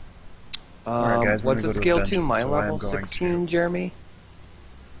 Alright, guys, what's it scale to? My so level 16, Jeremy?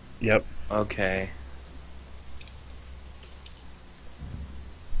 Yep. Okay.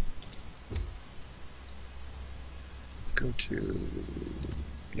 Let's go to...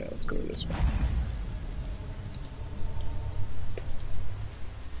 Yeah, let's go to this one.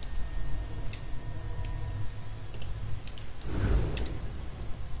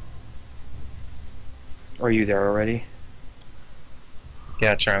 Are you there already?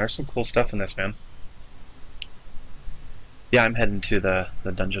 Yeah, Charlie, there's some cool stuff in this, man. Yeah, I'm heading to the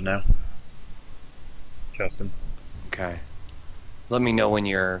dungeon now. Justin. Okay. Let me know when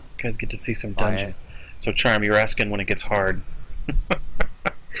you're... You guys get to see some quiet. dungeon. So Charm, you're asking when it gets hard.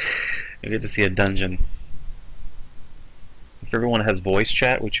 You get to see a dungeon. If everyone has voice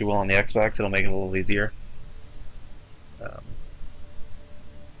chat, which you will on the Xbox, it'll make it a little easier.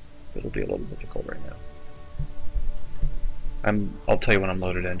 It'll be a little difficult right now. I'll tell you when I'm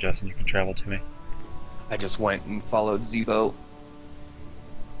loaded in, Justin. You can travel to me. I just went and followed Zebo.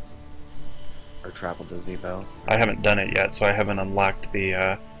 Or traveled to Zebo. I haven't done it yet, so I haven't unlocked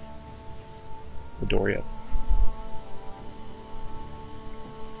the door yet.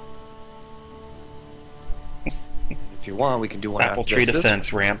 If you want, we can do one Apple after tree this.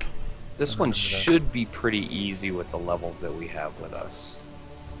 defense ramp. This one should be pretty easy with the levels that we have with us.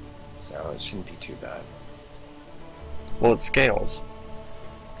 So it shouldn't be too bad. Well, it scales.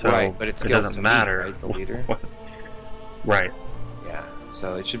 So right, but it scales doesn't to matter. Me, right, the leader. Right. Yeah,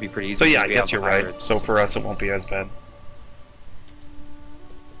 so it should be pretty easy. So yeah, I We guess have you're a higher right. So for us, it won't be as bad.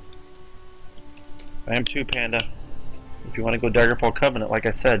 I am too, Panda. If you want to go Daggerfall Covenant, like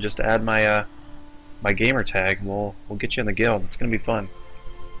I said, just add my my gamer tag, and we'll get you in the guild. It's gonna be fun.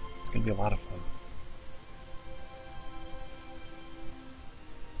 It's gonna be a lot of fun.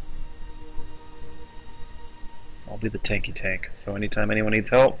 I'll be the tanky tank. So anytime anyone needs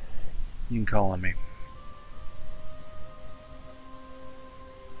help, you can call on me.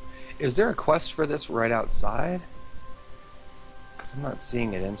 Is there a quest for this right outside? Because I'm not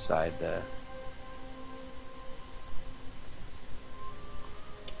seeing it inside the...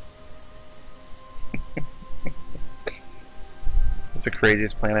 It's the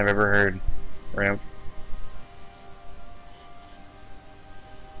craziest plan I've ever heard, Ramp.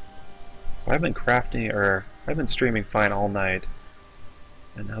 So I've been crafting, or I've been streaming fine all night,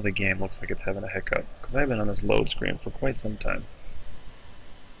 and now the game looks like it's having a hiccup, because I've been on this load screen for quite some time.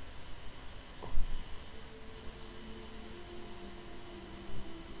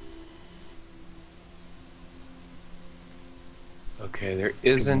 Okay, there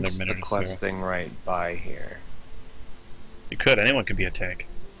isn't a quest thing right by here. You could. Anyone could be a tank.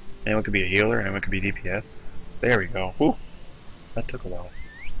 Anyone could be a healer. Anyone could be DPS. There we go. Whew. That took a while.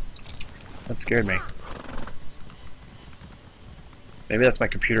 That scared me. Maybe that's my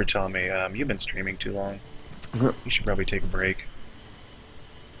computer telling me, you've been streaming too long. You should probably take a break.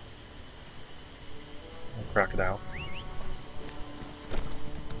 Crocodile.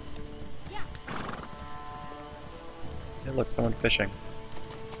 Hey, look, someone fishing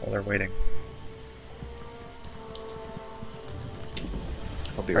while they're waiting.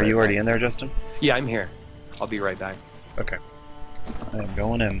 Are you already in there, Justin? Yeah, I'm here. I'll be right back. Okay. I am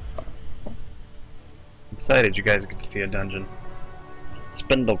going in. I'm excited you guys get to see a dungeon.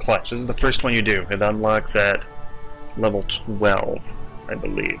 Spindle Clutch. This is the first one you do. It unlocks at level 12, I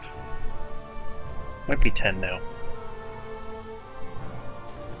believe. Might be 10 now.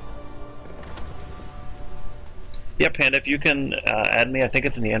 Yeah, Panda, if you can add me, I think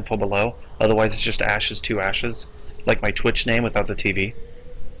it's in the info below. Otherwise, it's just Ashes2Ashes, like my Twitch name without the TV.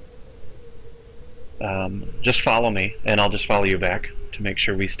 Just follow me, and I'll just follow you back to make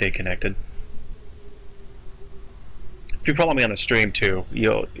sure we stay connected. If you follow me on the stream too,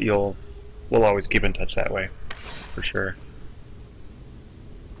 we'll always keep in touch that way, for sure.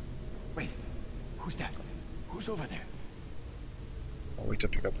 Wait, who's that? Who's over there? I'll wait to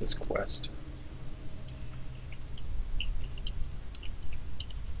pick up this quest.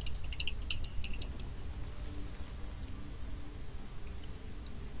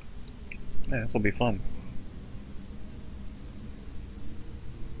 Yeah, this will be fun.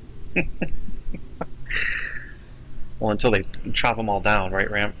 Well, until they chop them all down,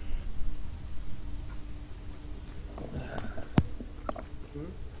 right, Ramp?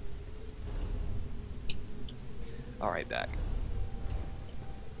 Alright, back.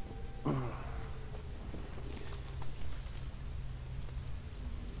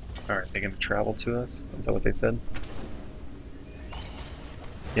 Alright, they're gonna travel to us? Is that what they said?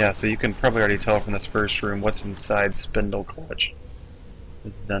 Yeah, so you can probably already tell from this first room what's inside Spindle Clutch.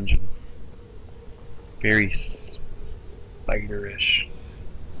 This dungeon. Very spiderish.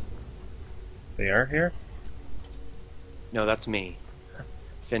 They are here? No, that's me.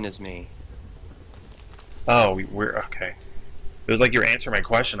 Finn is me. Oh, we're okay. It was like you were answering my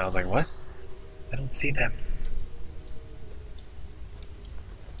question. I was like, what? I don't see them.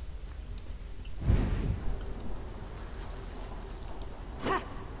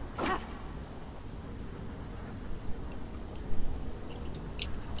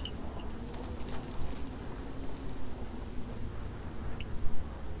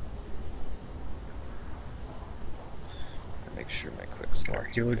 Make sure my quick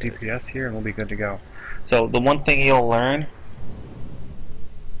slots. Hero DPS here, and we'll be good to go. So the one thing you'll learn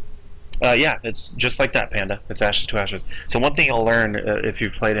Yeah, it's just like that, Panda. It's ashes to ashes. So one thing you'll learn if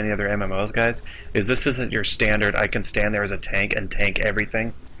you've played any other MMOs, guys, is this isn't your standard, I can stand there as a tank and tank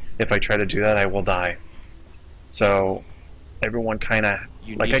everything. If I try to do that, I will die. So everyone kind of...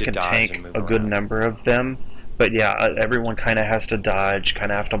 Like, I can tank a good number of them, but yeah, everyone kind of has to dodge,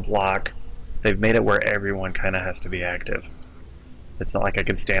 kind of have to block. They've made it where everyone kind of has to be active. It's not like I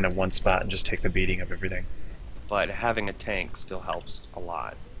can stand in one spot and just take the beating of everything. But having a tank still helps a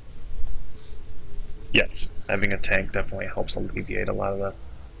lot. Yes, having a tank definitely helps alleviate a lot of the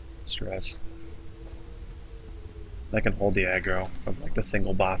stress. I can hold the aggro of like the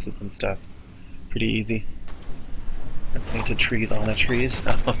single bosses and stuff pretty easy. I planted trees on the trees.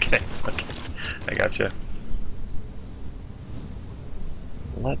 Oh, okay, I gotcha.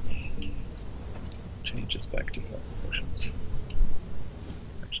 Let's change this back to healing potions.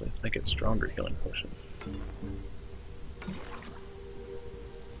 Actually, let's make it stronger healing potions.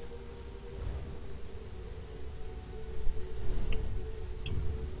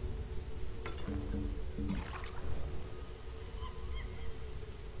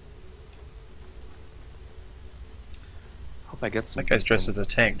 I get some. That guy's dressed as a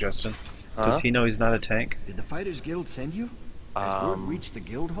tank, Justin. Does he know he's not a tank? Did the Fighters Guild send you? Has word reached the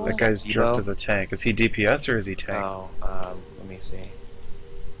guild hall? That guy's dressed as a tank. Is he DPS or is he tank? Oh, let me see.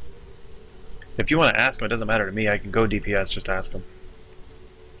 If you want to ask him, it doesn't matter to me. I can go DPS, just ask him.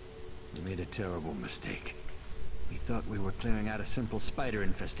 We made a terrible mistake. We thought we were clearing out a simple spider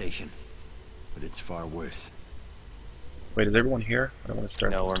infestation, but it's far worse. Wait, is everyone here? I don't want to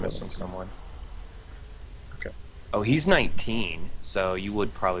start. No, we're missing someone. Okay. Oh, he's 19, so you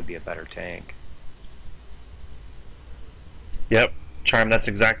would probably be a better tank. Yep, Charm. That's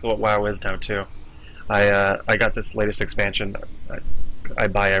exactly what WoW is now too. I got this latest expansion. I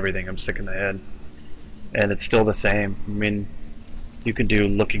buy everything. I'm sick in the head, and it's still the same. I mean, you can do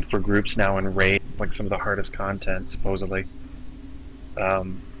looking for groups now in raid, like some of the hardest content supposedly,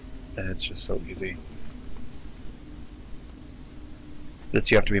 and it's just so easy. This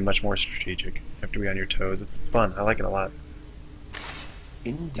you have to be much more strategic. You have to be on your toes. It's fun. I like it a lot.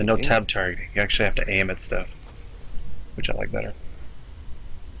 Indeed. And no tab targeting. You actually have to aim at stuff, which I like better.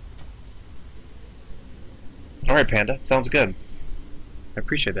 Alright, Panda. Sounds good. I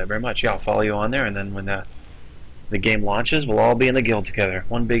appreciate that very much. Yeah, I'll follow you on there, and then when the game launches, we'll all be in the guild together.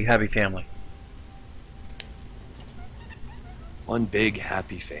 One big happy family. One big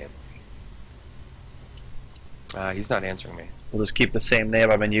happy family. He's not answering me. We'll just keep the same name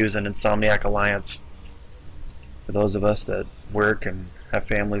I've been using, Insomniac Alliance. For those of us that work and have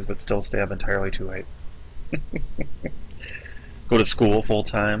families but still stay up entirely too late. Go to school full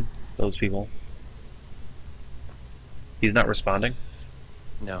time, those people. He's not responding?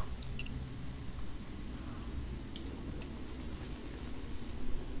 No.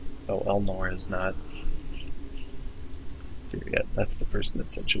 Oh, Elnor is not here yet. That's the person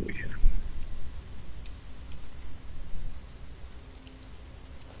that sent Julie here.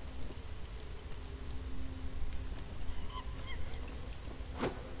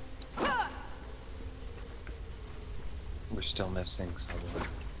 We're still missing someone.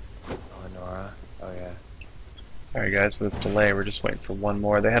 Oh, Nora. Oh, yeah. Sorry guys for this delay, we're just waiting for one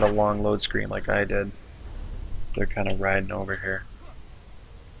more. They had a long load screen like I did, so they're kind of riding over here.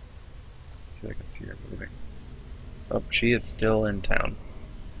 See if I can see her moving. Oh, she is still in town.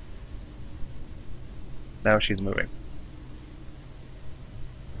 Now she's moving.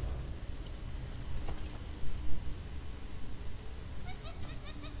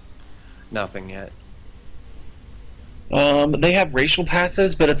 Nothing yet. They have racial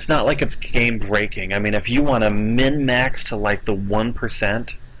passives, but it's not like it's game breaking. I mean, if you want to min-max to like the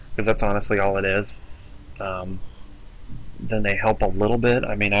 1%, because that's honestly all it is, then they help a little bit.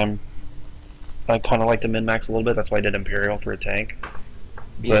 I mean, I kind of like to min-max a little bit. That's why I did Imperial for a tank.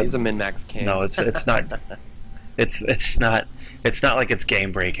 Yeah, But he's a min-max king. no, it's not. It's not like it's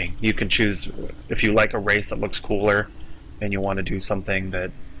game breaking. You can choose if you like a race that looks cooler, and you want to do something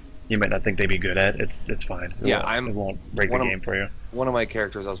that you might not think they'd be good at. It's fine. It won't break the game for you. One of my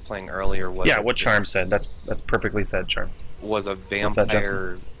characters I was playing earlier was what Charm said. That's perfectly said, Charm. Was a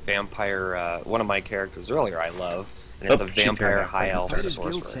vampire. One of my characters earlier I love, and it's a vampire high elf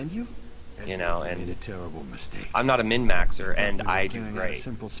sorcerer. You know, and made a terrible mistake. I'm not a min-maxer, and I do great.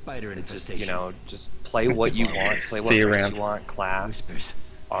 Simple spider just, you know, just play what you want, play what race you want, class,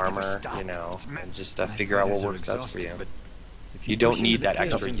 armor, you know, and just figure out what works best for you. You don't need that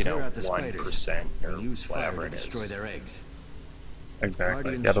extra, you know, 1% or whatever it is.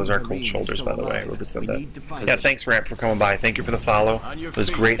 Exactly. Yeah, those are cold shoulders, by the way. Whoever said that. Yeah, thanks, Ramp, for coming by. Thank you for the follow. It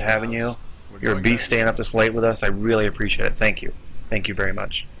was great having you. You're a beast staying up this late with us. I really appreciate it. Thank you. Thank you very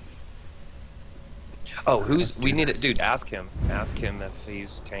much. Oh, we need it, dude. Ask him. Ask him if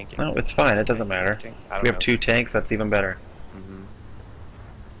he's tanking. No, it's fine. It doesn't matter. I We have 2 tanks. That's even better. Mm-hmm.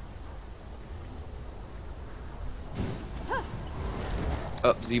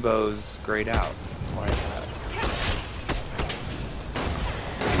 Oh, Zebo's grayed out. Why is that?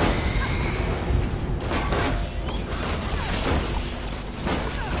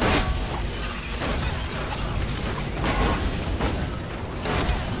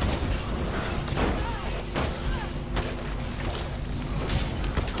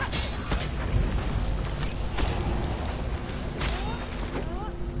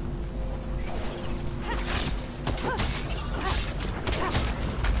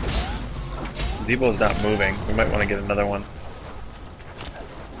 Zebo's not moving. We might want to get another one.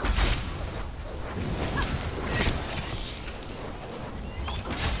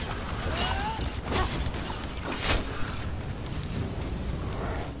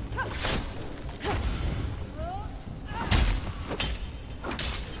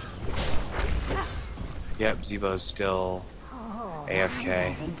 Yep, Zebo's still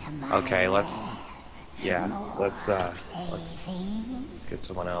AFK. Okay, let's get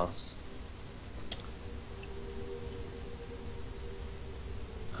someone else.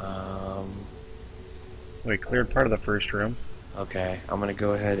 We cleared part of the first room. Okay, I'm gonna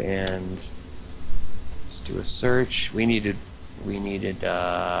go ahead and just do a search. We needed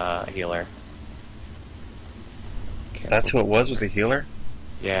a healer. Cancel. That's who it was a healer?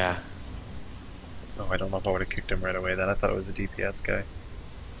 Yeah. Oh, I don't know if I would have kicked him right away then. I thought it was a DPS guy.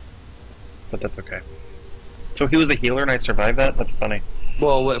 But that's okay. So he was a healer and I survived that? That's funny.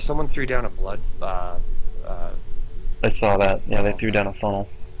 Well, someone threw down a blood. I saw that. Yeah, they threw down a funnel.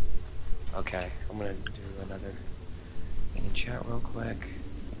 Okay, I'm gonna do another thing in chat real quick.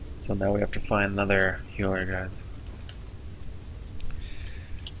 So now we have to find another healer, guys.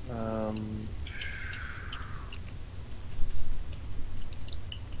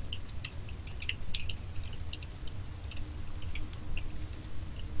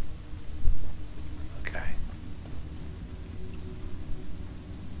 Okay.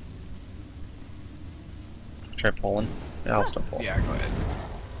 Try pulling. Yeah, I'll still pull. Yeah, go ahead.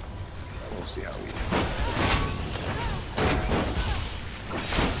 We'll see how we do.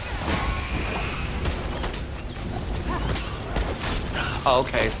 Oh,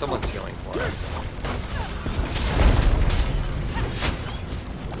 okay, someone's healing for us.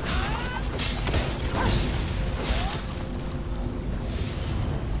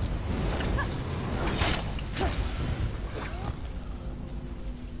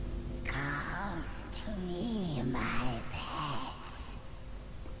 Come to me, my pets.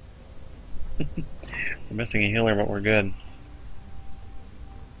 We're missing a healer, but we're good.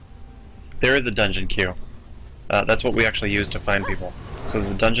 There is a dungeon queue. That's what we actually use to find people. So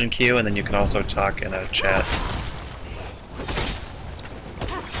there's a dungeon queue, and then you can also talk in a chat.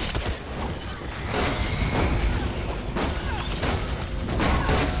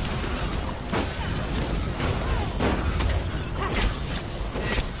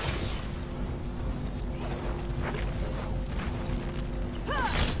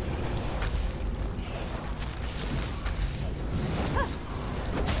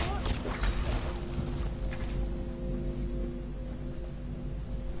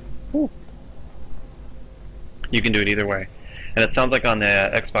 You can do it either way. And it sounds like on the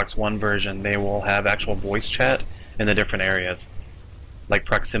Xbox One version, they will have actual voice chat in the different areas. Like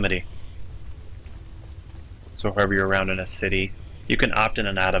proximity. So whoever you're around in a city, you can opt in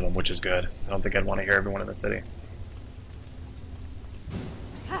and out of them, which is good. I don't think I'd want to hear everyone in the city.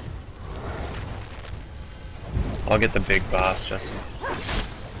 I'll get the big boss, Justin.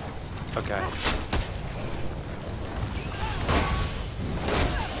 Okay.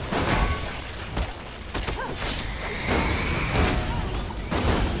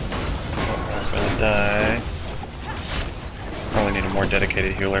 Die. Probably need a more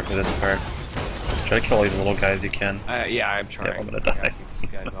dedicated healer for this part. Try to kill all these little guys you can. Yeah, I'm trying. Yeah, I'm gonna die. I think this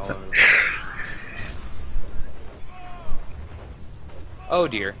guy's all over the place. Oh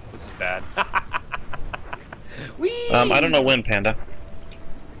dear, this is bad. Whee! I don't know when, Panda.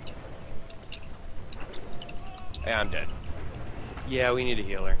 Yeah, I'm dead. Yeah, we need a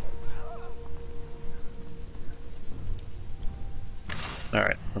healer.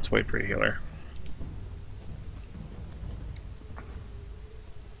 Alright, let's wait for a healer.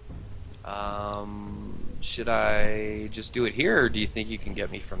 Should I just do it here, or do you think you can get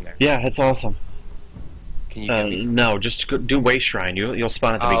me from there? Yeah, it's awesome. Can you get me? No, just do Waste Shrine. You'll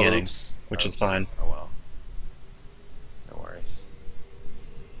spawn at the beginning, oops. which is fine. Oh well. No worries.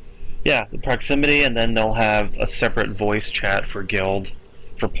 Yeah, the proximity, and then they'll have a separate voice chat for guild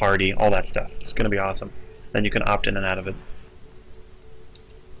for party, all that stuff. It's going to be awesome. Then you can opt in and out of it.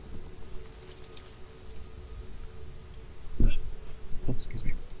 Oops, excuse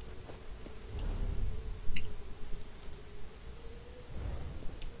me.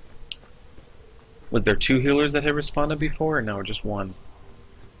 Was there 2 healers that had responded before, or no, just 1?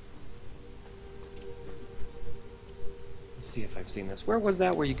 Let's see if I've seen this. Where was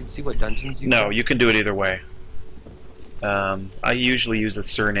that? Where you can see what dungeons you No, go? you can do it either way. I usually use a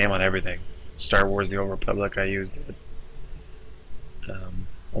surname on everything. Star Wars: The Old Republic, I used it.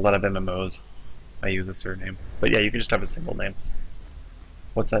 A lot of MMOs, I use a surname. But yeah, you can just have a single name.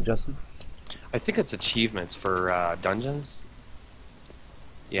 What's that, Justin? I think it's achievements for dungeons.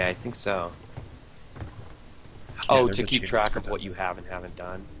 Yeah, I think so. Oh, there's to keep achievements track for of what you have and haven't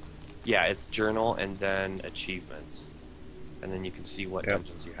done. Yeah, it's journal and then achievements. And then you can see what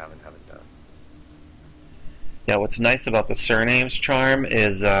dungeons you have and haven't done. Yeah, what's nice about the surnames charm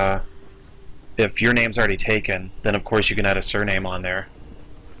is if your name's already taken, then of course you can add a surname on there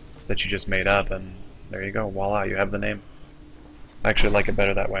that you just made up, and there you go, voila, you have the name. I actually like it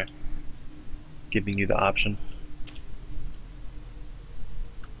better that way, giving you the option.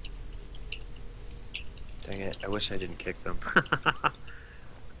 Dang it, I wish I didn't kick them.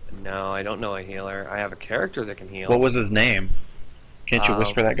 No, I don't know a healer. I have a character that can heal. What was his name? Can't you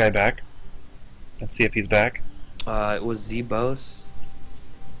whisper that guy back? Let's see if he's back. It was Zebos.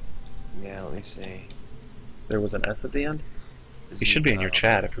 Yeah, let me see. There was an S at the end? He should be in your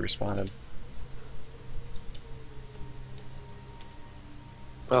chat if he responded.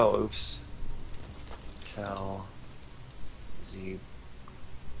 Oh, oops. Tell Z.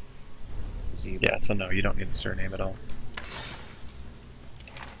 Yeah, so no, you don't need a surname at all.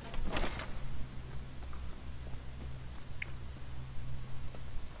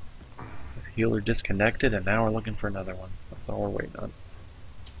 Healer disconnected, and now we're looking for another one. That's all we're waiting on.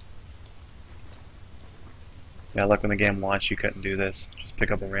 Yeah, like when the game launched, you couldn't do this. Just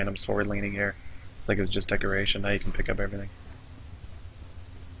pick up a random sword leaning here. Like it was just decoration. Now you can pick up everything.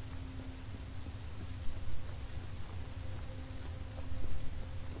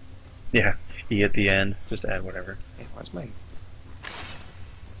 Yeah, E at the end. Just add whatever. Hey, why's my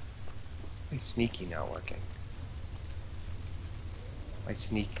sneaky not working? My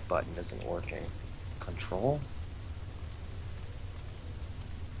sneak button isn't working. Control?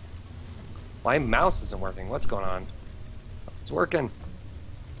 My mouse isn't working. What's going on? It's working.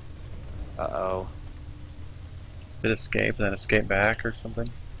 Uh-oh. Did escape, then escape back or something?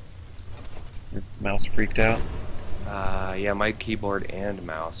 Your mouse freaked out? Yeah, my keyboard and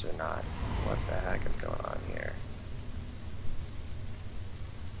mouse are not. What the heck is going on here?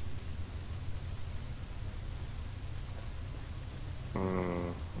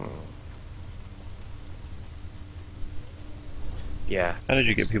 Yeah. How did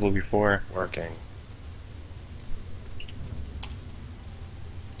you get people before? Working.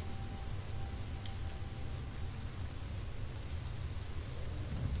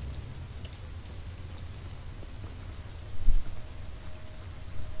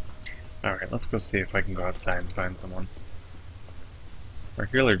 Alright, let's go see if I can go outside and find someone. Our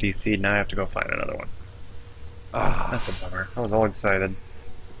healer DC'd, now I have to go find another one. That's a bummer. I was all excited.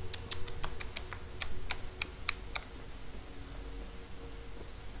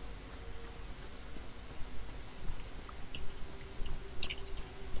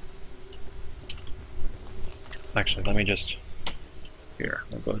 Actually, let me just... Here,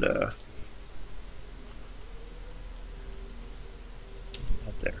 we'll go to... Up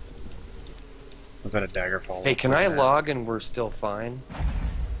there. We'll go to Daggerfall. Hey, can I log and we're still fine?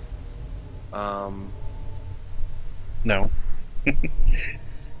 No.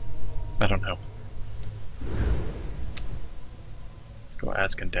 I don't know. Let's go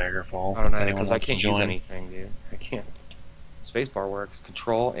ask in Daggerfall. I don't know, because I can't use anything, dude. I can't. Spacebar works.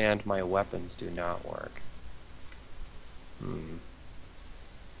 Control and my weapons do not work.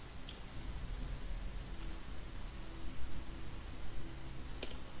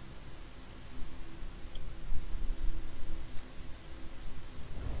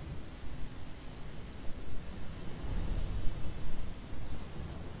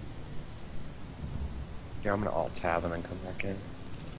 Yeah, I'm gonna alt-tab and then come back in.